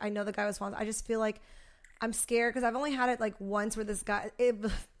 like, I know the guy was fun, I just feel like I'm scared because I've only had it like once where this guy,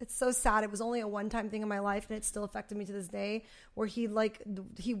 it's so sad. It was only a one-time thing in my life and it still affected me to this day, where he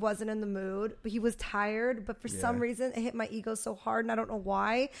wasn't in the mood, but he was tired. But for some reason, it hit my ego so hard and I don't know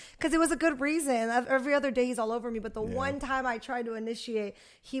why, because it was a good reason. Every other day he's all over me. But the one time I tried to initiate,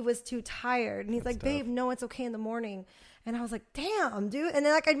 he was too tired. And he's like, babe, no, it's okay in the morning. And I was like, damn, dude. And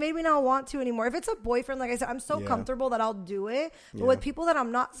then, like, I maybe not want to anymore. If it's a boyfriend, like I said, I'm so comfortable that I'll do it. But with people that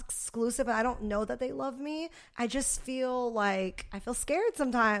I'm not exclusive and I don't know that they love me, I just feel like I feel scared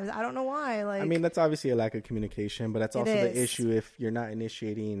sometimes. I don't know why. Like, I mean, that's obviously a lack of communication, but that's also the issue if you're not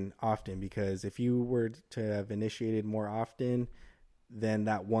initiating often. Because if you were to have initiated more often, then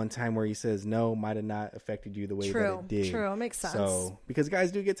that one time where he says no might have not affected you the way that it did. True, makes sense. So, because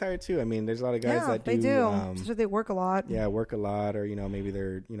guys do get tired too. I mean, there's a lot of guys that do. They do. So they work a lot. Yeah, work a lot, or, you know, maybe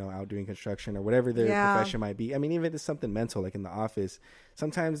they're, you know, out doing construction or whatever their profession might be. I mean, even if it's something mental, like in the office,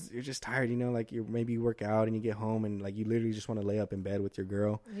 sometimes you're just tired, you know, like maybe you work out and you get home and like you literally just want to lay up in bed with your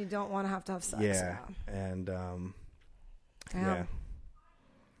girl. You don't want to have sex. Yeah. And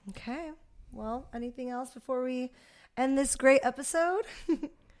Okay. Well, anything else before we end this great episode?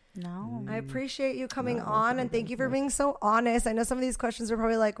 No. I appreciate you coming on and thank you for being so honest. I know some of these questions are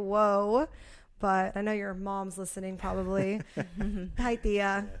probably like, whoa, but I know your mom's listening probably. Hi, Thea.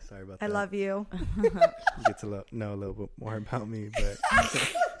 Yeah, sorry about that. I love you. You get to know a little bit more about me, but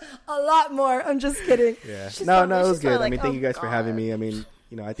a lot more. I'm just kidding. Yeah. No, it was good. I mean, thank you guys for having me. I mean,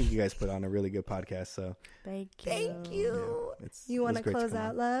 you know, I think you guys put on a really good podcast. So thank you. Yeah, you want to close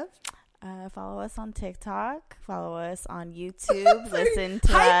out, love? Follow us on TikTok. Follow us on YouTube. Listen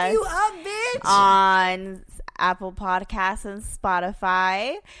to Hype us you up, bitch. on Apple Podcasts and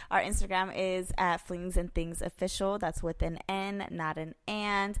Spotify. Our Instagram is at Flings and Things Official. That's with an N, not an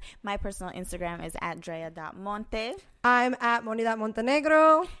and. My personal Instagram is at Drea.monte. I'm at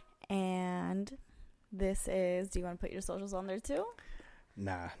Moni.montenegro. And this is, do you want to put your socials on there too?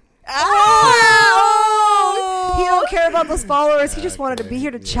 Nah. Oh! He don't care about those followers. He just wanted to be here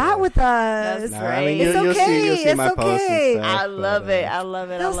to chat with us. That's right. I mean, it's okay. You'll see my posts and stuff, I love it. I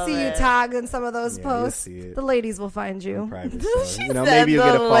love it. They'll see you tagged in some of those posts. You'll see it. The ladies will find you. Private, so, you know, maybe you'll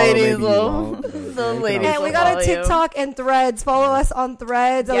get a follow, maybe you won't. The ladies And we got a TikTok and Threads. Follow us on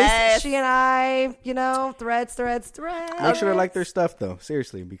Threads. At least she and I, you know, Threads. Make sure to like their stuff, though.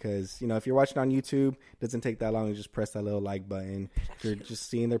 Seriously, because, you know, if you're watching on YouTube, it doesn't take that long. You just press that little like button. If you're just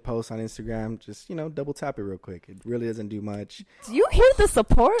seeing their posts on Instagram, just, you know, double tap it real quick. It really doesn't do much. Do you hear the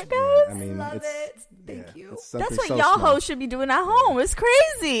support, guys? Yeah, I mean, love it. Thank you. That's what y'all hoes should be doing at home. It's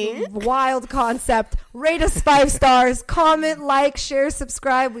crazy. Wild concept. Rate us 5 stars. Comment, like, share,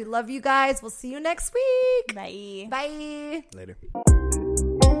 subscribe. We love you guys. We'll see you next week. Bye. Bye. Later.